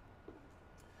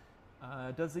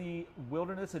 Does the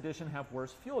Wilderness Edition have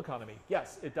worse fuel economy?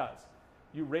 Yes, it does.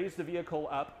 You raise the vehicle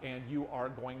up and you are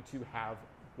going to have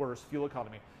worse fuel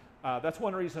economy. That's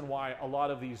one reason why a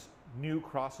lot of these new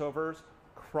crossovers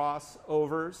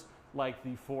like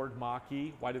the Ford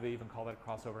Mach-E, why do they even call that a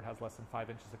crossover? It has less than 5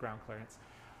 inches of ground clearance.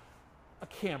 A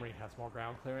Camry has more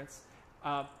ground clearance.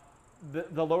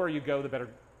 The lower you go, the better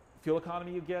fuel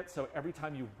economy you get. So every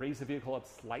time you raise the vehicle up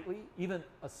slightly, even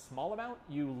a small amount,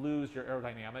 you lose your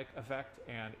aerodynamic effect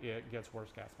and it gets worse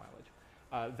gas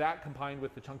mileage. That combined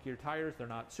with the chunkier tires, they're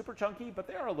not super chunky, but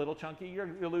they are a little chunky.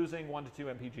 You're losing 1 to 2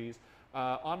 MPGs.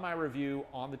 On my review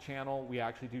on the channel, we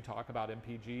actually do talk about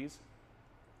MPGs.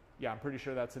 Yeah, I'm pretty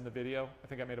sure that's in the video. I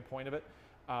think I made a point of it.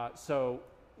 So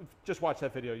just watch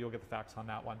that video. You'll get the facts on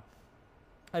that one.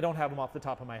 I don't have them off the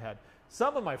top of my head.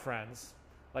 Some of my friends,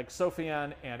 like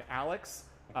Sofiane and Alex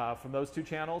from those two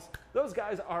channels, those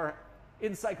guys are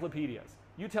encyclopedias.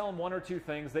 You tell them 1 or 2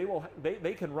 things,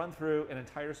 they can run through an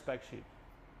entire spec sheet.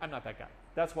 I'm not that guy.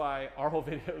 That's why our whole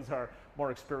videos are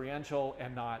more experiential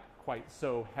and not quite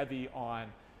so heavy on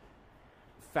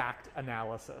fact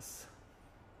analysis.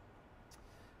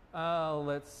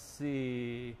 Let's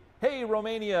see. Hey,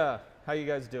 Romania. How you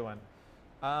guys doing?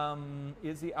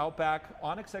 Is the Outback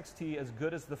Onyx XT as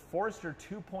good as the Forester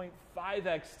 2.5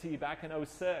 XT back in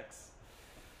 '06?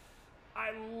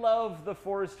 I love the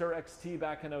Forester XT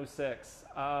back in '06.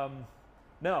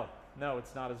 No,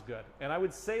 it's not as good. And I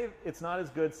would say it's not as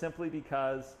good simply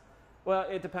because, well,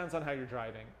 it depends on how you're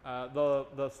driving.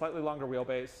 The slightly longer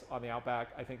wheelbase on the Outback,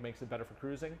 I think, makes it better for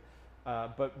cruising.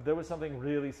 But there was something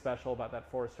really special about that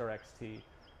Forester XT.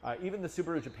 Even the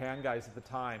Subaru Japan guys at the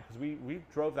time, because we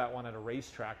drove that one at a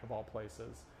racetrack of all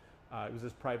places. It was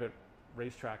this private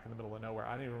racetrack in the middle of nowhere.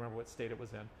 I don't even remember what state it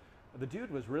was in. The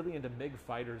dude was really into MiG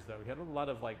fighters, though. He had a lot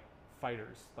of like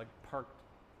fighters, like parked.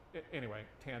 Anyway,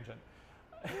 tangent.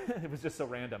 It was just so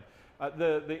random.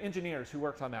 The engineers who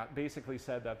worked on that basically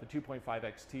said that the 2.5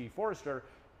 XT Forester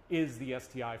is the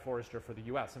STI Forester for the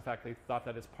US. In fact, they thought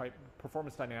that its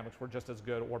performance dynamics were just as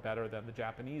good or better than the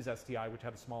Japanese STI, which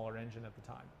had a smaller engine at the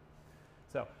time.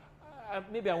 So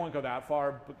maybe I won't go that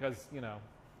far because, you know,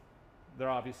 they're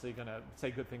obviously going to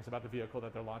say good things about the vehicle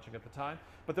that they're launching at the time.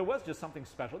 But there was just something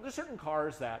special. There's certain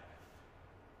cars that,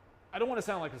 I don't want to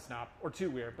sound like a snob or too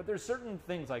weird, but there's certain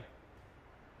things like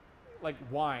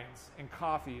wines and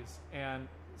coffees, and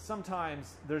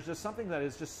sometimes there's just something that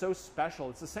is just so special.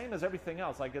 It's the same as everything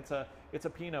else. Like it's a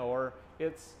Pinot or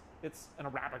it's an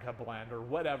Arabica blend or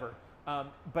whatever.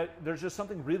 But there's just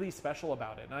something really special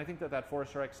about it. And I think that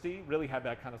Forester XT really had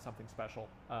that kind of something special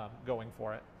going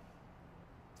for it.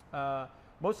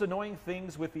 Most annoying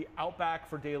things with the Outback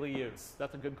for daily use?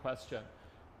 That's a good question.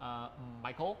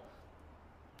 Michael?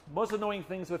 Most annoying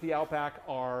things with the Outback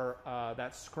are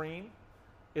that screen.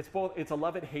 It's a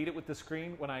love it, hate it with the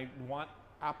screen. When I want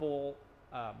Apple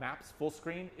Maps full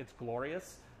screen, it's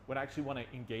glorious. When I actually want to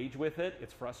engage with it,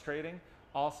 it's frustrating.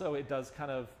 Also, it does kind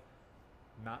of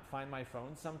not find my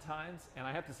phone sometimes, and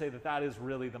I have to say that is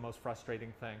really the most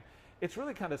frustrating thing. It's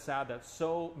really kind of sad that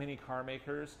so many car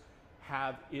makers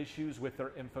have issues with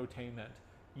their infotainment,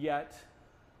 yet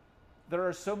there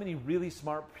are so many really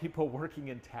smart people working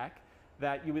in tech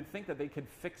that you would think that they could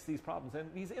fix these problems.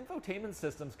 And these infotainment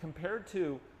systems, compared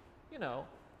to an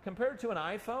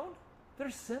iPhone,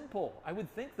 they're simple. I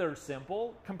would think they're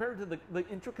simple compared to the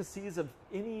intricacies of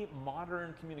any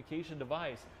modern communication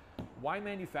device. Why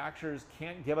manufacturers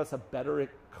can't give us a better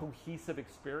cohesive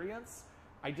experience?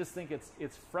 I just think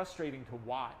it's frustrating to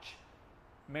watch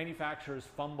manufacturers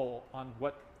fumble on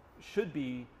what should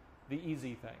be the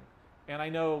easy thing. And I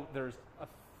know there's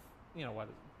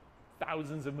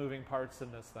thousands of moving parts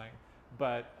in this thing,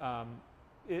 but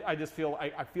I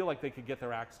feel like they could get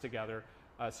their acts together.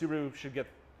 Subaru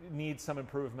needs some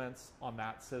improvements on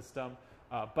that system,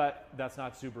 but that's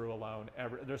not Subaru alone.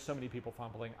 There's so many people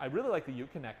fumbling. I really like the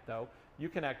Uconnect though.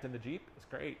 Uconnect in the Jeep is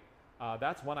great.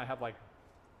 That's one I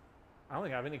don't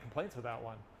think I have any complaints with that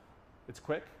one. It's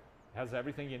quick, has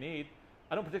everything you need.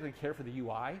 I don't particularly care for the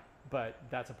UI, but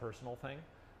that's a personal thing.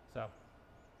 So,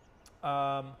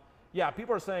 yeah,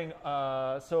 people are saying,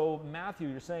 so Matthew,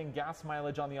 you're saying gas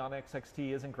mileage on the Onyx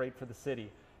XT isn't great for the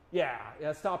city. Yeah,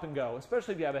 stop and go,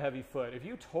 especially if you have a heavy foot. If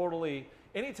you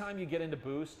anytime you get into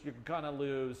boost, you're gonna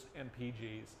lose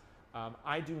MPGs.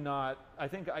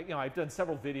 I've done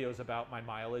several videos about my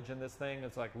mileage in this thing.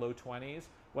 It's like low 20s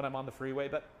when I'm on the freeway,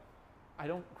 but I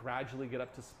don't gradually get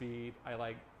up to speed.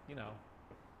 I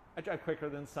drive quicker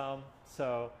than some,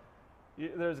 so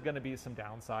there's going to be some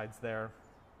downsides there.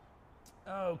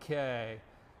 Okay.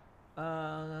 Where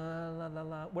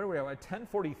are we at?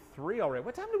 10:43 already.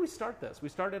 What time did we start this? We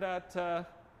started at about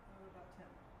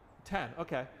 10.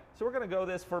 Okay. So we're going to go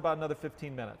this for about another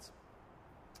 15 minutes.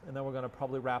 And then we're going to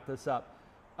probably wrap this up.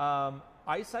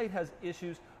 Eyesight has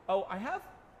issues. Oh, I have.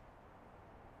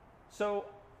 So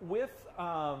with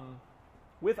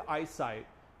eyesight,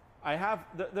 I have,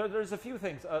 there's a few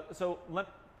things.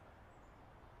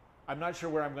 I'm not sure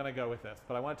where I'm going to go with this,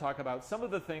 but I want to talk about some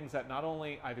of the things that not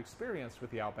only I've experienced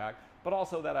with the Outback, but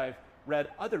also that I've read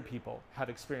other people have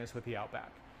experienced with the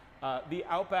Outback. The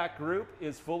Outback group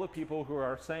is full of people who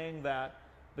are saying that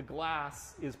the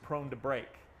glass is prone to break,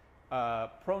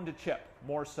 prone to chip,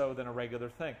 more so than a regular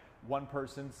thing. One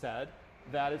person said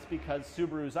that it's because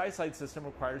Subaru's eyesight system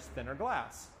requires thinner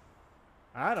glass.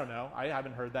 I don't know. I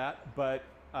haven't heard that, but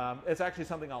it's actually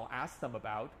something I'll ask them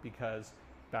about because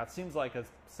that seems like a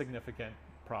significant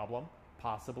problem,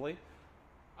 possibly.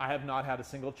 I have not had a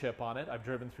single chip on it. I've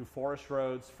driven through forest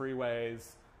roads,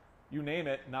 freeways, you name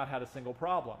it, not had a single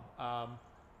problem.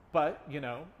 But,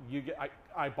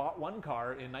 I bought one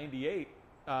car in '98,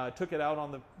 took it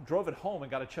out drove it home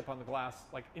and got a chip on the glass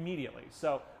like immediately.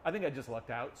 So I think I just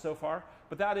lucked out so far.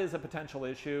 But that is a potential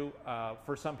issue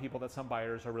for some people that some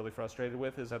buyers are really frustrated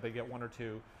with, is that they get one or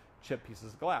two chip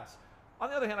pieces of glass. On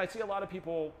the other hand, I see a lot of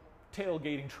people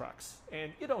tailgating trucks.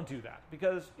 And you don't do that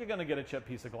because you're going to get a chipped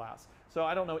piece of glass. So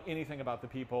I don't know anything about the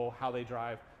people, how they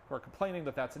drive, who are complaining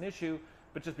that that's an issue,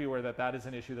 but just be aware that that is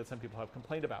an issue that some people have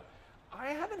complained about.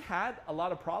 I haven't had a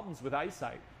lot of problems with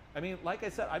eyesight. I mean, like I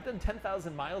said, I've done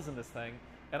 10,000 miles in this thing,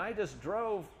 and I just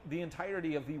drove the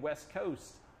entirety of the West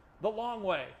Coast the long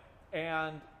way.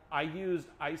 And I used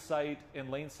eyesight and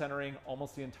lane centering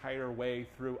almost the entire way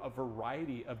through a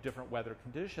variety of different weather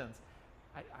conditions.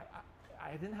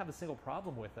 I didn't have a single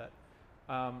problem with it.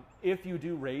 If you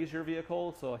do raise your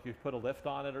vehicle, so if you put a lift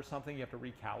on it or something, you have to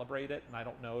recalibrate it. And I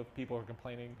don't know if people who are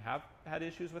complaining have had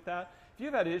issues with that. If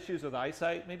you've had issues with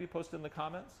eyesight, maybe post it in the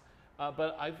comments.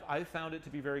 But I've found it to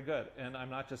be very good. And I'm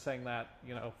not just saying that,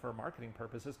 you know, for marketing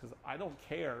purposes, because I don't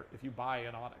care if you buy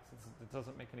an Onyx. It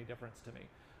doesn't make any difference to me.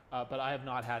 But I have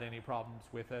not had any problems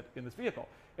with it in this vehicle.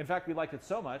 In fact, we liked it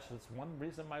so much, that's one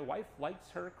reason my wife likes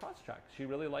her Crosstrek. She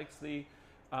really likes the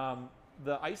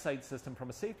eyesight system from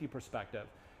a safety perspective.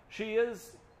 She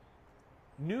is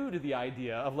new to the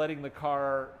idea of letting the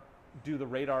car do the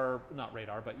not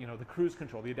radar, but you know, the cruise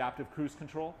control, the adaptive cruise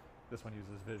control. This one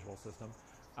uses visual system.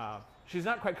 She's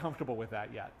not quite comfortable with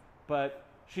that yet, but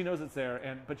she knows it's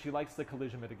there, but she likes the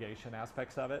collision mitigation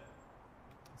aspects of it.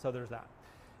 So there's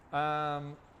that.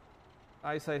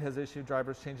 Eyesight has issue,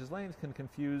 drivers changes lanes, can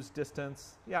confuse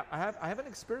distance. Yeah, I haven't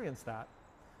experienced that.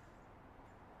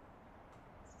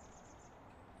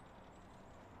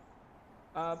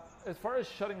 As far as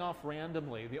shutting off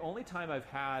randomly, the only time I've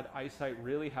had eyesight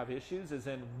really have issues is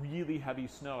in really heavy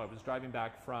snow. I was driving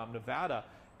back from Nevada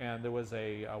and there was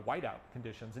a whiteout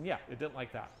conditions, and yeah, it didn't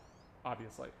like that,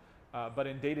 obviously. But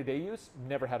in day-to-day use,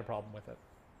 never had a problem with it.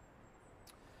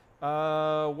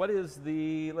 What is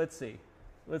the, let's see.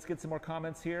 Let's get some more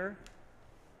comments here.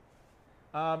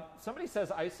 Somebody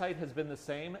says eyesight has been the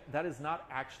same. That is not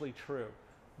actually true.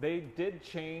 They did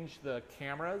change the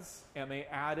cameras and they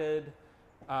added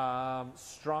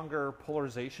stronger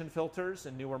polarization filters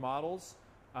in newer models.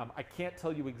 I can't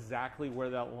tell you exactly where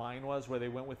that line was, where they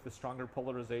went with the stronger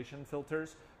polarization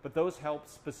filters, but those help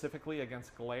specifically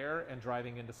against glare and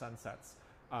driving into sunsets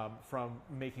from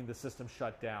making the system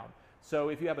shut down. So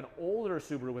if you have an older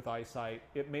Subaru with eyesight,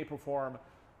 it may perform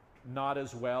not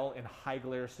as well in high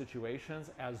glare situations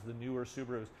as the newer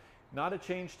Subarus. Not a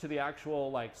change to the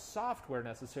actual like software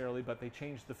necessarily, but they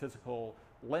changed the physical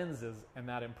lenses and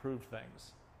that improved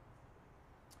things.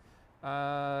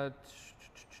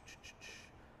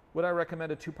 Would I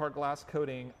recommend a 2-part glass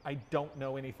coating? I don't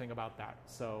know anything about that,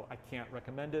 so I can't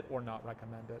recommend it or not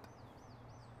recommend it.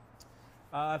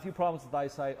 A few problems with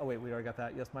eyesight. Oh wait, we already got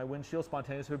that. Yes, my windshield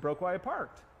spontaneously broke while I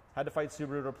parked. Had to fight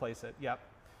Subaru to replace it. Yep.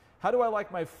 How do I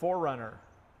like my 4Runner?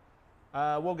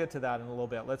 We'll get to that in a little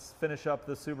bit. Let's finish up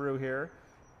the Subaru here.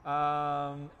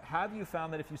 Have you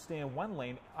found that if you stay in one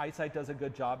lane, eyesight does a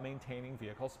good job maintaining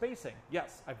vehicle spacing?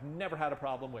 Yes, I've never had a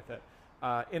problem with it.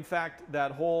 In fact,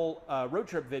 that whole road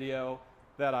trip video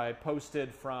that I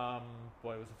posted from,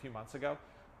 boy, it was a few months ago,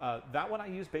 that one I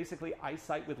used basically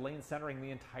eyesight with lane centering the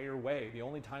entire way. The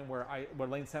only time where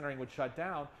lane centering would shut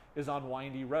down is on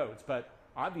windy roads. But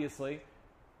obviously,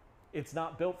 it's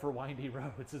not built for windy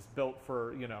roads. It's built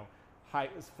for, you know,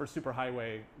 for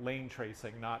superhighway lane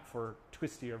tracing, not for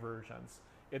twistier versions.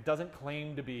 It doesn't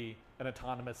claim to be an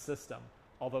autonomous system,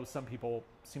 although some people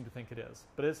seem to think it is.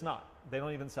 But it's not. They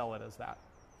don't even sell it as that.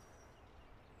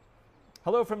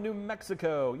 Hello from New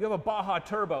Mexico. You have a Baja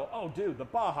Turbo. Oh, dude, the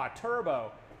Baja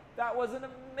Turbo. That was an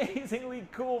amazingly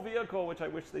cool vehicle, which I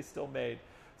wish they still made.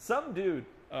 Some dude,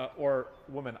 or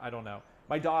woman, I don't know.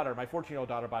 My daughter, my 14-year-old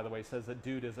daughter, by the way, says that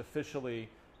dude is officially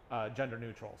gender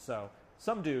neutral. So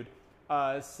some dude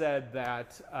said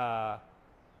that,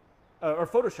 or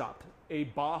photoshopped a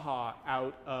Baja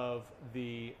out of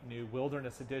the new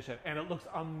Wilderness Edition, and it looks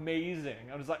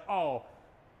amazing. I was like, oh,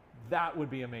 that would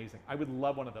be amazing. I would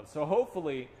love one of those. So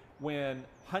hopefully when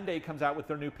Hyundai comes out with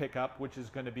their new pickup, which is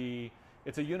going to be,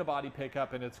 it's a unibody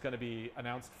pickup, and it's going to be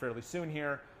announced fairly soon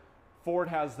here. Ford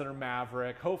has their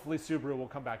Maverick. Hopefully Subaru will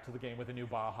come back to the game with a new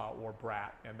Baja or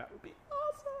Brat, and that would be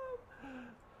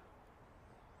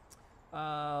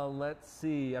awesome. Let's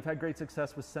see. I've had great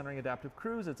success with centering adaptive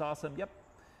cruise. It's awesome. Yep.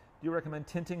 Do you recommend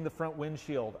tinting the front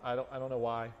windshield? I don't know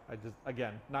why.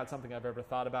 Again, not something I've ever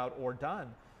thought about or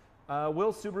done.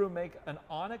 Will Subaru make an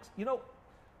Onyx? You know,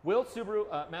 will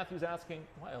Subaru, Matthew's asking,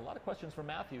 a lot of questions from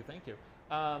Matthew, thank you.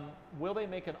 Will they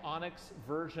make an Onyx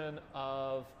version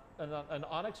of, an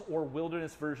Onyx or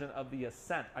Wilderness version of the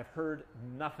Ascent? I've heard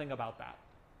nothing about that,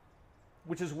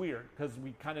 which is weird because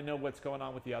we kind of know what's going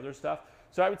on with the other stuff.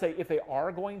 So I would say if they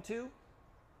are going to,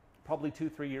 probably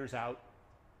 2-3 years out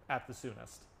at the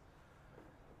soonest.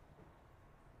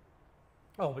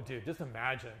 Oh, but dude, just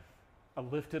imagine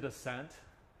a lifted ascent,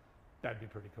 that'd be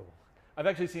pretty cool. I've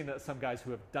actually seen some guys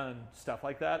who have done stuff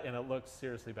like that, and it looks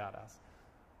seriously badass.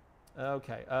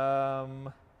 Okay.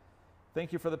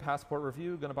 Thank you for the Passport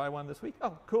review. Going to buy one this week.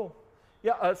 Oh, cool.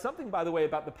 Yeah, something, by the way,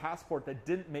 about the Passport that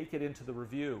didn't make it into the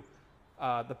review.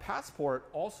 The Passport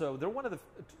also, they're one of the...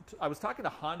 I was talking to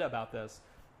Honda about this,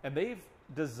 and they've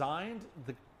designed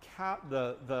the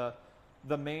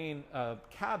main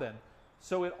cabin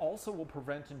so it also will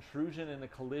prevent intrusion and a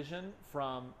collision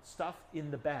from stuff in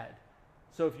the bed.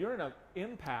 So if you're in an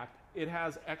impact, it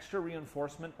has extra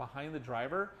reinforcement behind the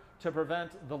driver to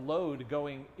prevent the load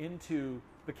going into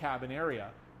the cabin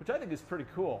area, which I think is pretty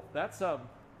cool. That's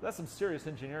some serious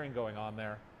engineering going on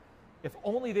there. If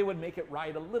only they would make it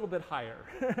ride a little bit higher.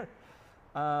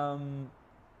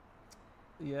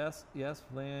 Yes,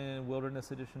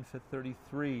 Wilderness Edition fit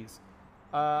 33s.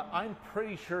 I'm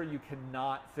pretty sure you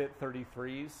cannot fit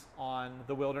 33s on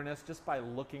the Wilderness just by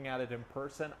looking at it in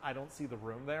person. I don't see the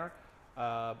room there.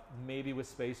 Maybe with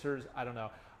spacers, I don't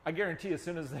know. I guarantee as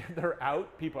soon as they're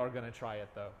out, people are going to try it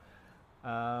though.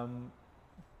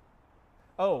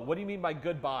 Oh, what do you mean by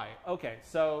goodbye? Okay,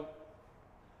 so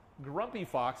Grumpy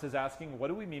Fox is asking, what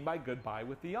do we mean by goodbye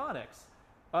with the Onyx?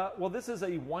 Well, this is a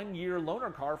 1-year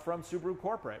loaner car from Subaru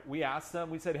Corporate. We asked them,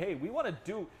 we said, hey, we want to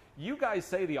do, you guys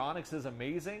say the Onyx is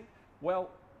amazing. Well,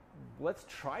 let's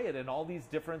try it in all these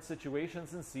different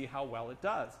situations and see how well it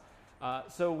does.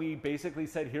 So we basically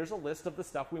said, here's a list of the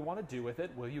stuff we want to do with it.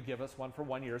 Will you give us one for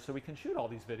 1 year so we can shoot all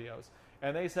these videos?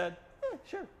 And they said,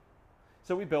 sure.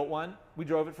 So we built one, we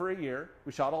drove it for a year,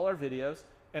 we shot all our videos,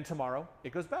 and tomorrow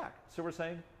it goes back. So we're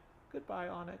saying, goodbye,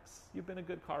 Onyx. You've been a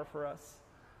good car for us.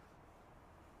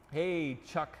 Hey,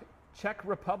 Czech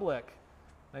Republic.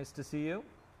 Nice to see you.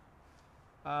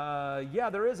 Yeah,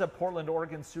 there is a Portland,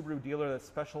 Oregon Subaru dealer that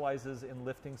specializes in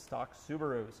lifting stock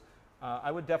Subarus.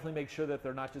 I would definitely make sure that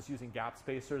they're not just using gap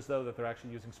spacers, though, that they're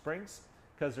actually using springs,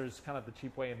 because there's kind of the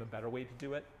cheap way and the better way to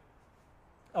do it.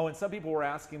 Oh, and some people were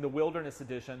asking, the Wilderness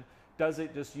Edition, does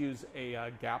it just use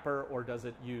a gapper or does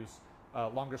it use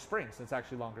longer springs? It's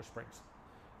actually longer springs.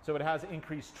 So it has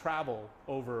increased travel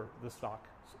over the stock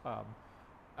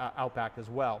Outback as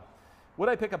well. Would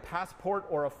I pick a Passport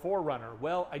or a 4Runner?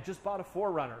 Well, I just bought a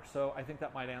 4Runner, so I think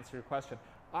that might answer your question.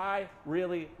 I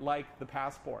really like the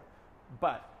Passport,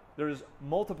 but there's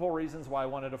multiple reasons why I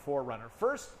wanted a 4Runner.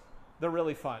 First, they're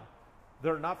really fun.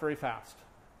 They're not very fast,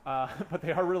 but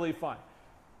they are really fun.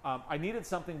 I needed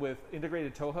something with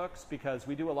integrated tow hooks because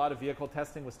we do a lot of vehicle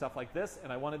testing with stuff like this,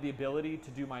 and I wanted the ability to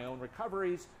do my own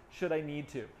recoveries should I need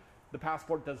to. The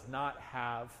Passport does not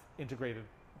have integrated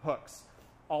hooks.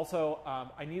 Also,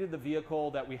 I needed the vehicle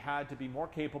that we had to be more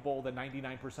capable than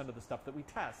 99% of the stuff that we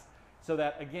test. So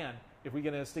that, again, if we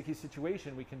get in a sticky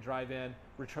situation, we can drive in,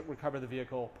 recover the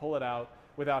vehicle, pull it out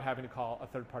without having to call a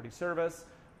third-party service.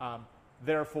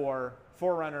 Therefore,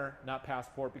 4Runner, not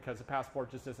Passport, because the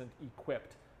Passport just isn't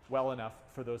equipped well enough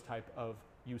for those type of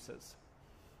uses.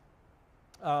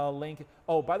 Link.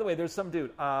 Oh, by the way, there's some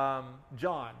dude,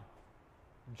 John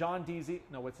DZ.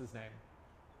 No, what's his name?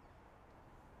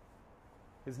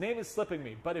 His name is slipping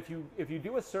me, but if you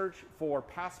do a search for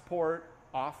Passport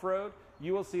off-road,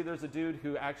 you will see there's a dude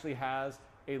who actually has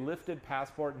a lifted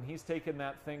Passport, and he's taken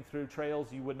that thing through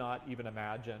trails you would not even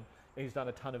imagine. And he's done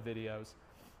a ton of videos.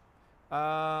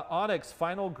 Onyx,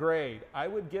 final grade. I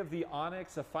would give the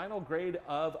Onyx a final grade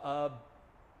of a...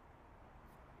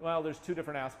 Well, there's two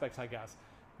different aspects, I guess.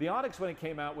 The Onyx, when it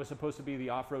came out, was supposed to be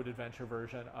the off-road adventure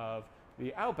version of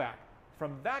the Outback.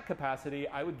 From that capacity,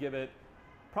 I would give it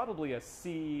probably a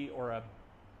C or a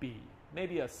B,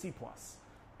 maybe a C+.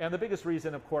 And the biggest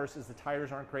reason, of course, is the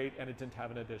tires aren't great and it didn't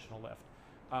have an additional lift.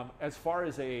 As far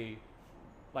as a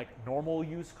normal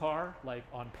use car, like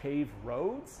on paved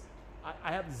roads,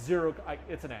 I have zero,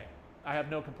 it's an A. I have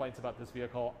no complaints about this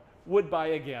vehicle. Would buy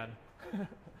again,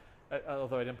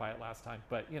 although I didn't buy it last time,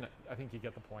 but I think you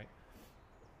get the point.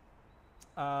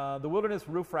 The Wilderness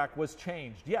roof rack was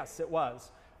changed. Yes, it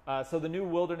was. So the new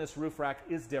Wilderness roof rack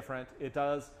is different.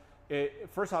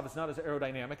 First off, it's not as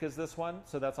aerodynamic as this one,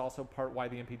 so that's also part why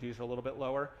the MPGs are a little bit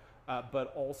lower.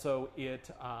 But also it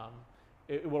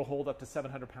will hold up to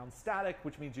 700 pounds static,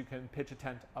 which means you can pitch a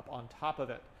tent up on top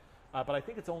of it. But I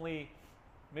think it's only,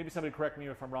 maybe somebody correct me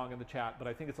if I'm wrong in the chat, but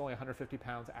I think it's only 150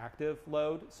 pounds active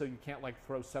load, so you can't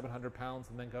throw 700 pounds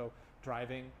and then go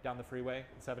driving down the freeway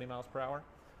at 70 miles per hour.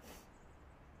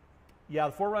 Yeah,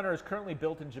 the 4Runner is currently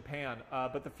built in Japan,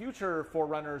 but the future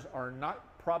 4Runners are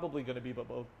not probably going to be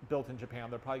built in Japan.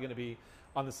 They're probably going to be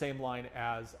on the same line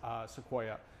as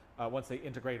Sequoia once they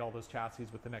integrate all those chassis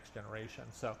with the next generation.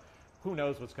 So who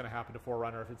knows what's going to happen to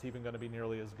 4Runner, if it's even going to be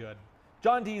nearly as good.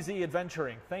 John DZ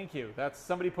Adventuring, thank you. That's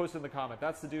somebody posted in the comment.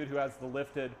 That's the dude who has the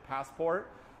lifted passport.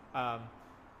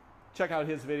 Check out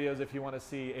his videos if you want to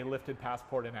see a lifted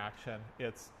passport in action.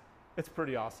 It's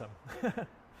pretty awesome.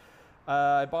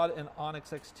 I bought an Onyx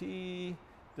XT.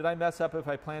 Did I mess up if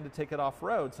I plan to take it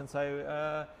off-road? Since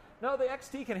no, the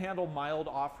XT can handle mild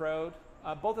off-road.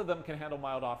 Both of them can handle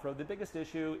mild off-road. The biggest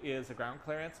issue is the ground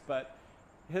clearance, but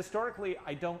historically,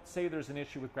 I don't say there's an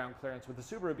issue with ground clearance with the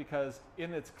Subaru because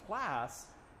in its class,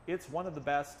 it's one of the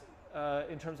best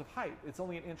in terms of height. It's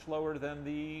only an inch lower than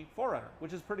the 4Runner,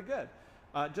 which is pretty good.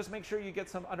 Just make sure you get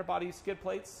some underbody skid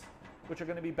plates, which are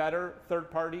going to be better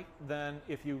third party than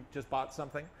if you just bought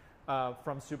something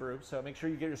from Subaru. So make sure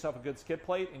you get yourself a good skid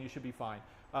plate and you should be fine.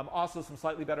 Also some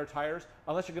slightly better tires,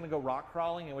 unless you're going to go rock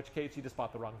crawling, in which case you just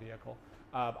bought the wrong vehicle.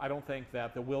 I don't think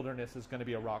that the Wilderness is going to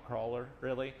be a rock crawler,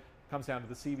 really. It comes down to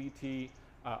the CVT,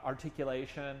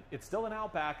 articulation. It's still an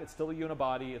Outback, it's still a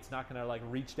unibody. It's not going to like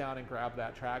reach down and grab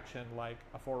that traction like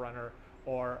a 4Runner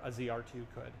or a ZR2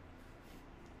 could.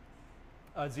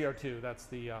 ZR2, that's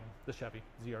the Chevy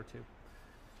ZR2.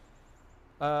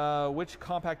 Which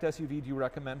compact SUV do you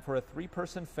recommend for a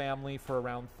 3-person family for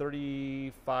around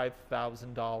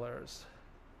 $35,000?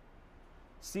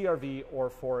 CR-V or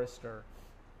Forester?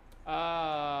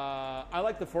 I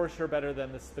like the Forester better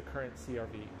than the current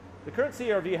CR-V. The current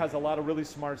CR-V has a lot of really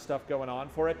smart stuff going on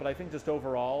for it, but I think just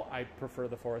overall, I prefer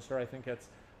the Forester. I think it's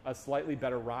a slightly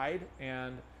better ride,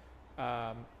 and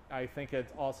I think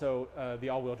it's also the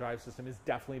all-wheel drive system is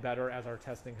definitely better, as our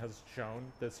testing has shown.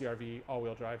 The CR-V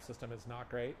all-wheel drive system is not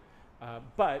great.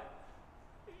 But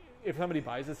if somebody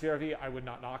buys a CR-V, I would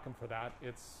not knock them for that.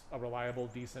 It's a reliable,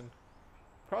 decent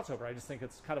crossover. I just think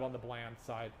it's kind of on the bland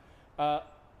side.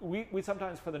 We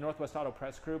sometimes, for the Northwest Auto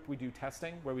Press Group, we do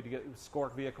testing where we score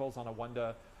vehicles on a 1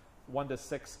 to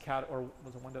 6 cat, or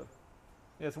was it 1 to...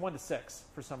 Yeah, it's 1 to 6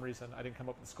 for some reason. I didn't come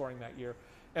up with scoring that year.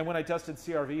 And when I tested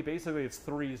CR-V, basically it's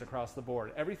 3s across the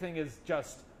board. Everything is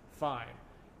just fine.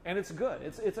 And it's good.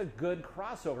 It's a good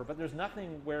crossover, but there's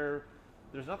nothing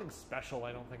special,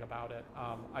 I don't think, about it.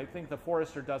 I think the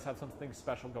Forester does have something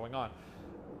special going on.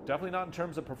 Definitely not in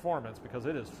terms of performance because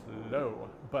it is slow,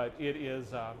 but it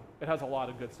has a lot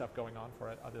of good stuff going on for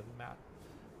it other than that.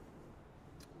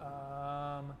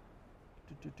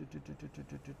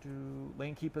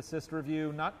 Lane keep assist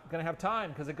review. Not going to have time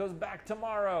because it goes back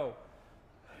tomorrow.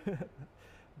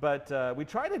 But we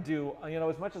try to do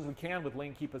as much as we can with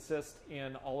lane keep assist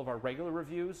in all of our regular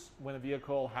reviews when a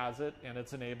vehicle has it and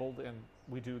it's enabled and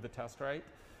we do the test right.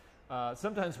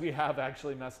 Sometimes we have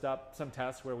actually messed up some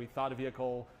tests where we thought a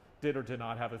vehicle did or did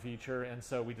not have a feature, and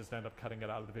so we just end up cutting it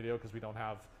out of the video because we don't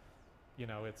have,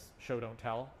 it's show don't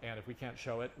tell, and if we can't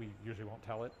show it, we usually won't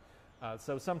tell it.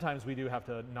 So sometimes we do have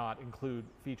to not include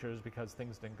features because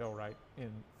things didn't go right in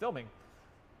filming.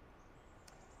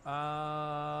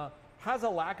 Has a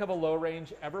lack of a low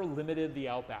range ever limited the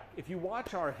Outback? If you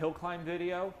watch our hill climb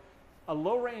video, a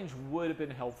low range would have been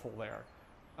helpful there.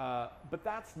 But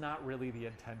that's not really the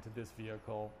intent of this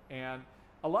vehicle. And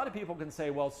a lot of people can say,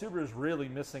 well, Subaru's really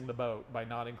missing the boat by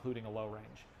not including a low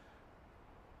range.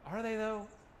 Are they though?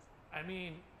 I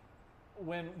mean,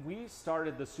 when we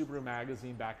started the Subaru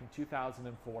magazine back in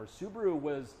 2004, Subaru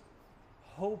was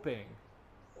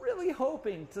really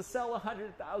hoping to sell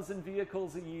 100,000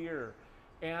 vehicles a year.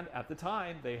 And at the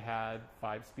time, they had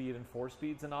 5-speed and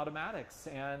 4-speeds and automatics,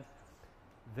 and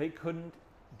they couldn't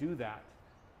do that.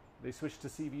 They switched to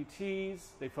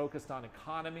CVTs, they focused on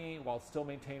economy while still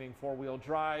maintaining 4-wheel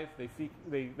drive,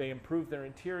 they improved their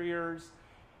interiors,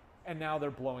 and now they're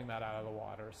blowing that out of the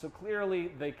water. So clearly,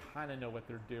 they kind of know what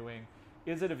they're doing.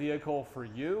 Is it a vehicle for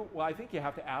you? Well, I think you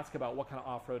have to ask about what kind of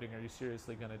off-roading are you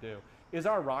seriously going to do. Is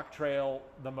our rock trail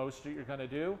the most you're going to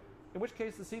do? In which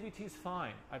case, the CVT is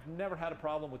fine. I've never had a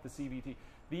problem with the CVT.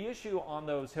 The issue on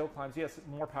those hill climbs, yes,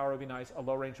 more power would be nice, a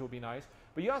low range would be nice,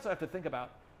 but you also have to think about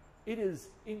it is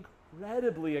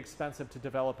incredibly expensive to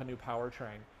develop a new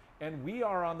powertrain. And we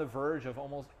are on the verge of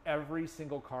almost every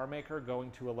single car maker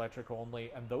going to electric only,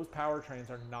 and those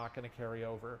powertrains are not going to carry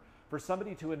over. For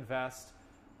somebody to invest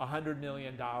 $100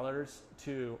 million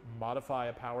to modify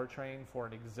a powertrain for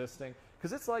an existing,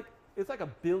 because it's like $1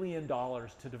 billion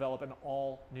to develop an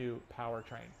all-new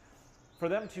powertrain. For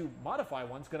them to modify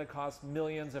one's going to cost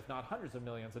millions, if not hundreds of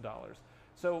millions of dollars.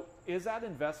 So is that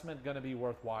investment going to be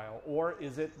worthwhile? Or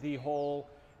is it the whole,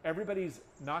 everybody's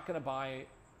not going to buy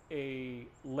a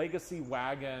legacy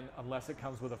wagon unless it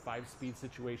comes with a 5-speed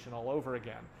situation all over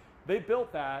again? They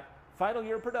built that, final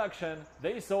year production,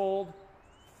 they sold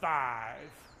 5.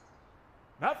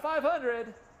 Not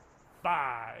 500,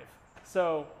 5.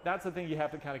 So that's the thing you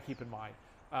have to kind of keep in mind.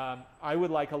 I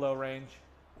would like a low range.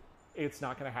 It's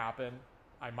not going to happen.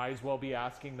 I might as well be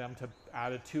asking them to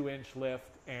add a 2-inch lift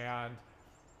and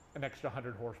an extra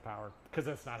 100 horsepower, because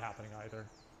that's not happening either.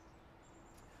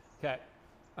 Okay,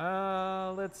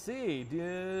 let's see. Do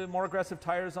you think more aggressive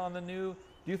tires on the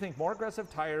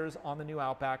new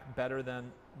Outback better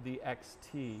than the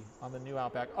XT on the new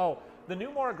Outback? Oh, the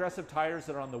new more aggressive tires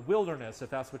that are on the Wilderness, if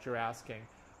that's what you're asking,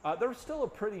 they're still a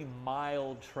pretty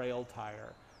mild trail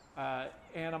tire.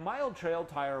 And a mild trail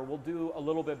tire will do a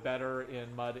little bit better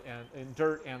in mud and in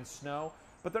dirt and snow,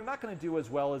 but they're not going to do as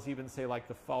well as even say like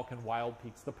the Falken Wild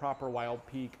Peaks, the proper Wild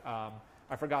Peak.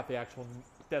 I forgot the actual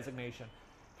designation.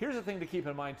 Here's the thing to keep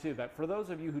in mind too, that for those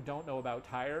of you who don't know about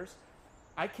tires,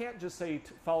 I can't just say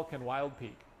Falken Wild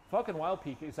Peak. Falken Wild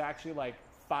Peak is actually like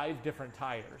 5 different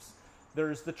tires.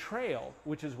 There's the Trail,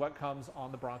 which is what comes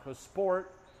on the Bronco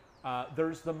Sport.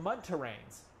 There's the Mud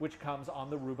Terrains, which comes on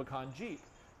the Rubicon Jeep.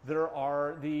 There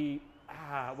are the,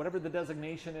 whatever the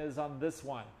designation is on this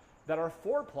one, that are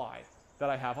 4-ply that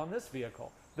I have on this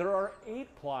vehicle. There are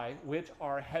 8-ply, which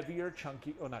are heavier,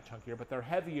 chunky, oh not chunkier, but they're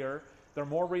heavier, they're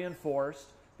more reinforced,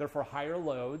 they're for higher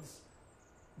loads.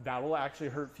 That will actually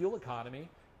hurt fuel economy.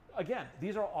 Again,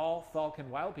 these are all Falken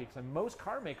Wild Peaks, and most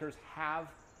car makers have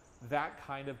that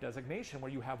kind of designation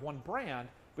where you have one brand,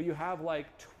 but you have like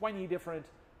 20 different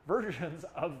versions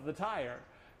of the tire.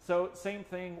 So same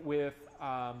thing with,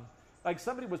 like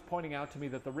somebody was pointing out to me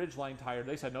that the Ridgeline tire,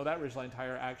 they said, no, that Ridgeline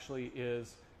tire actually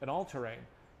is an all-terrain.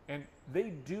 And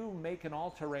they do make an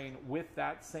all-terrain with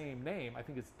that same name. I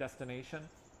think it's Destination,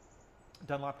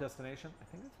 Dunlop Destination. I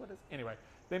think that's what it is. Anyway,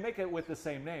 they make it with the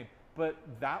same name, but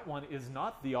that one is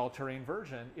not the all-terrain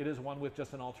version. It is one with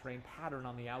just an all-terrain pattern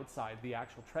on the outside. The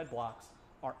actual tread blocks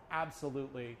are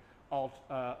absolutely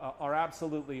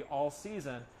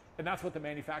all-season, and that's what the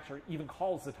manufacturer even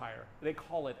calls the tire. They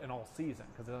call it an all-season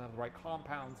because it doesn't have the right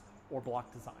compounds or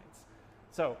block designs.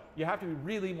 So you have to be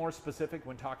really more specific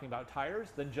when talking about tires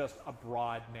than just a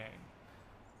broad name.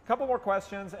 A couple more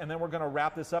questions, and then we're going to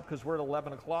wrap this up because we're at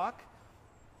 11 o'clock.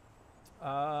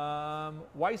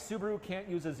 Why Subaru can't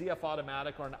use a ZF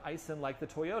automatic or an Aisin like the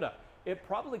Toyota? It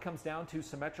probably comes down to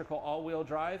symmetrical all-wheel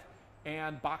drive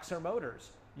and boxer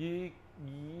motors.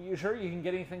 Sure, you can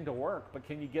get anything to work, but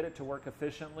can you get it to work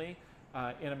efficiently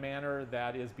in a manner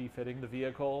that is befitting the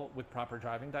vehicle with proper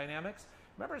driving dynamics?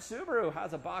 Remember, Subaru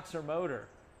has a boxer motor.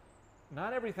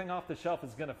 Not everything off the shelf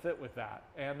is going to fit with that.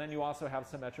 And then you also have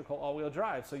symmetrical all-wheel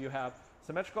drive. So you have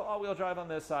symmetrical all-wheel drive on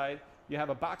this side, you have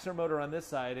a boxer motor on this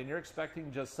side, and you're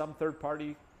expecting just some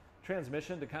third-party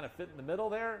transmission to kind of fit in the middle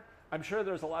there. I'm sure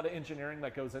there's a lot of engineering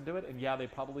that goes into it, and yeah, they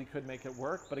probably could make it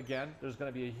work, but again, there's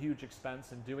going to be a huge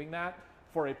expense in doing that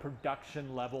for a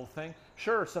production level thing.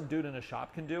 Sure, some dude in a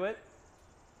shop can do it.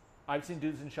 I've seen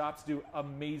dudes in shops do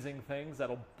amazing things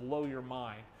that'll blow your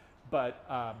mind, but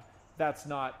that's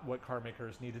not what car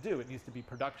makers need to do. It needs to be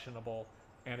productionable,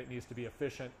 and it needs to be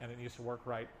efficient, and it needs to work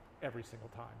right every single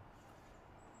time.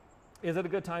 Is it a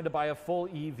good time to buy a full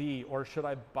EV, or should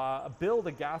I build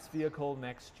a gas vehicle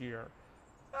next year?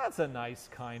 That's a nice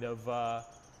kind of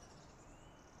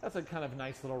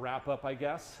nice little wrap up, I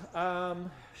guess.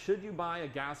 Should you buy a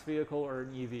gas vehicle or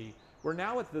an EV? We're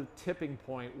now at the tipping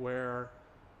point where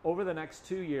over the next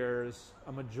 2 years,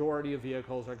 a majority of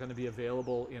vehicles are going to be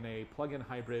available in a plug-in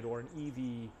hybrid or an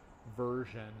EV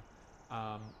version.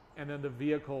 And then the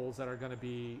vehicles that are going to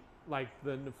be like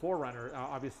the 4Runner,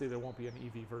 obviously there won't be an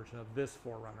EV version of this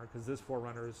 4Runner because this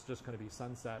 4Runner is just going to be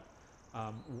sunset.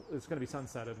 It's going to be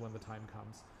sunsetted when the time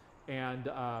comes. And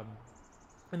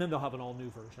then they'll have an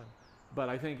all-new version. But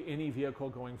I think any vehicle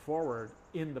going forward,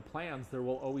 in the plans, there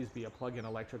will always be a plug-in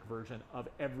electric version of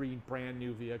every brand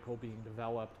new vehicle being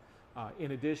developed,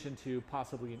 in addition to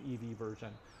possibly an EV version.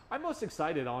 I'm most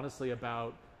excited, honestly,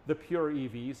 about the pure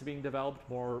EVs being developed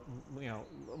more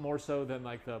so than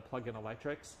like the plug-in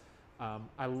electrics.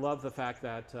 I love the fact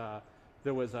that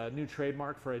there was a new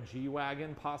trademark for a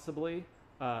G-Wagon, possibly,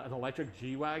 an electric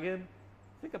G-Wagon.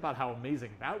 Think about how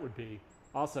amazing that would be.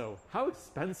 Also, how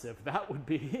expensive that would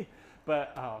be.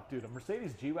 But, oh, dude, a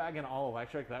Mercedes G-Wagon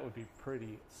all-electric, that would be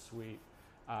pretty sweet.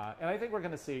 And I think we're going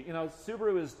to see,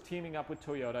 Subaru is teaming up with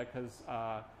Toyota because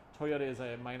Toyota is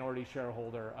a minority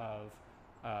shareholder of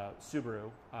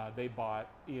Subaru. They bought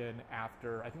in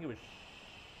after, I think it was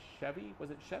Chevy.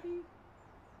 Was it Chevy?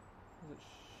 Was it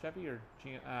Chevy or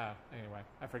anyway,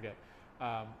 I forget.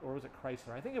 Or was it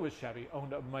Chrysler? I think it was Chevy,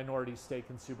 owned a minority stake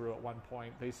in Subaru at one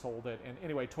point. They sold it. And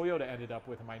anyway, Toyota ended up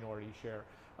with a minority share.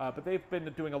 But they've been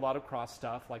doing a lot of cross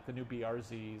stuff, like the new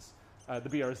BRZs, the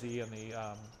BRZ and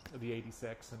the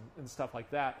 86 and stuff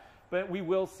like that. But we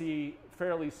will see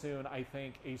fairly soon, I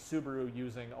think, a Subaru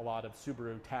using a lot of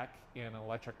Subaru tech in an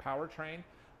electric powertrain.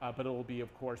 But it will be,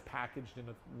 of course, packaged in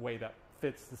a way that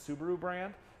fits the Subaru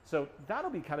brand. So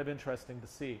that'll be kind of interesting to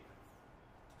see.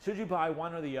 Should you buy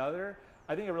one or the other?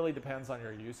 I think it really depends on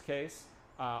your use case.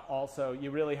 Also,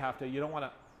 you really have to, you don't want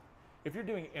to, if you're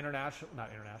doing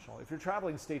if you're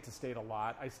traveling state to state a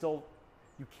lot,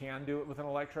 you can do it with an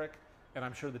electric. And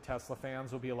I'm sure the Tesla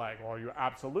fans will be like, well, you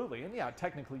absolutely. And yeah,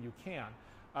 technically you can.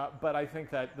 But I think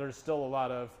that there's still a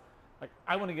lot of, like,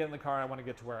 I want to get in the car, I want to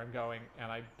get to where I'm going,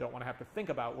 and I don't want to have to think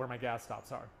about where my gas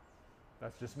stops are.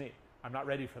 That's just me. I'm not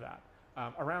ready for that.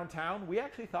 Around town, we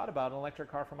actually thought about an electric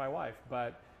car for my wife,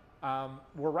 but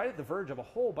we're right at the verge of a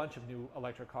whole bunch of new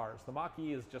electric cars. The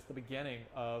Mach-E is just the beginning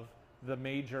of the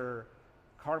major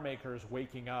car makers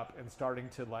waking up and starting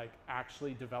to like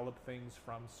actually develop things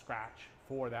from scratch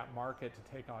for that market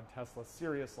to take on Tesla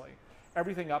seriously.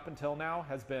 Everything up until now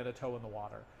has been a toe in the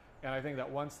water. And I think that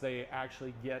once they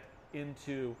actually get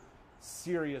into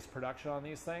serious production on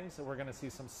these things, we're going to see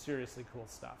some seriously cool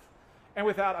stuff. And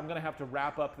with that, I'm going to have to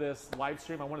wrap up this live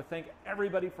stream. I want to thank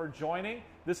everybody for joining.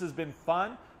 This has been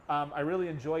fun. I really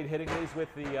enjoyed hitting these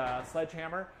with the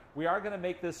sledgehammer. We are going to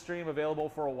make this stream available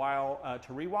for a while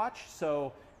to rewatch.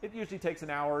 So it usually takes an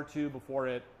hour or two before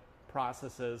it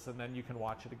processes, and then you can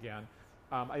watch it again.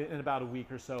 In about a week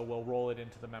or so, we'll roll it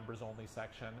into the members only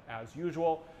section as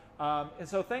usual. And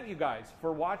so thank you guys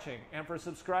for watching and for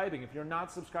subscribing. If you're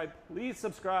not subscribed, please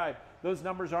subscribe. Those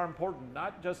numbers are important,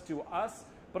 not just to us,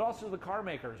 but also to the car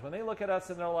makers. When they look at us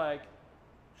and they're like,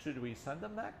 should we send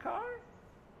them that car?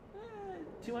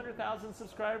 200,000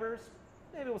 subscribers?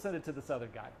 Maybe we'll send it to this other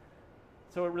guy.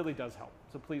 So it really does help.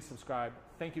 So please subscribe.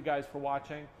 Thank you guys for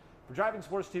watching. For Driving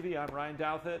Sports TV, I'm Ryan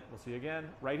Douthit. We'll see you again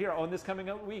right here. Oh, and this coming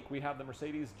up week, we have the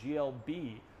Mercedes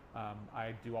GLB.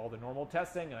 I do all the normal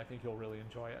testing, and I think you'll really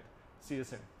enjoy it. See you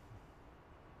soon.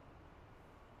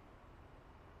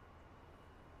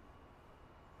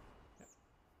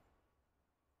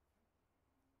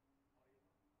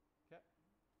 Okay.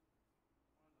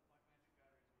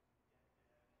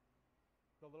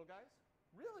 The little guys?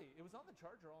 Really? It was on the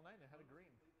charger all night and it had a green.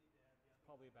 It's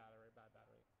probably a bad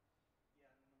battery.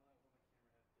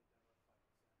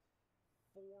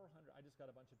 400. I just got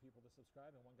a bunch of people to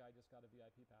subscribe, and one guy just got a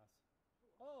VIP pass.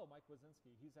 Oh, Mike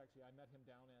Wazinski. He's actually, I met him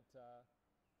down at,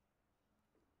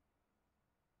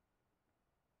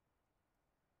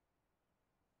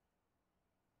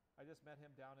 I just met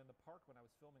him down in the park when I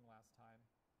was filming last time.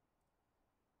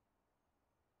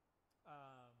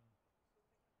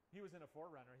 He was in a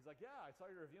 4Runner. He's like, yeah, I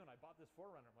saw your review and I bought this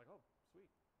 4Runner. I'm like, oh,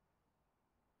 sweet.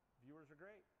 Viewers are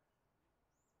great.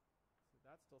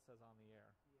 So that still says on the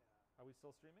air. Yeah. Are we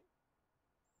still streaming?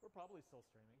 We're probably still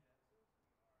streaming.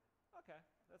 Okay,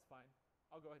 that's fine.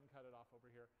 I'll go ahead and cut it off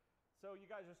over here. So you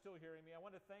guys are still hearing me. I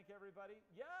want to thank everybody.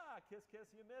 Yeah, kiss,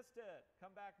 kiss, you missed it.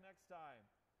 Come back next time.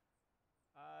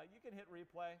 You can hit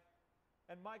replay.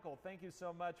 And Michael, thank you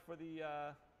so much for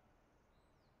the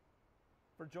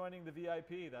for joining the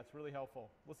VIP. That's really helpful.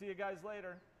 We'll see you guys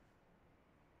later.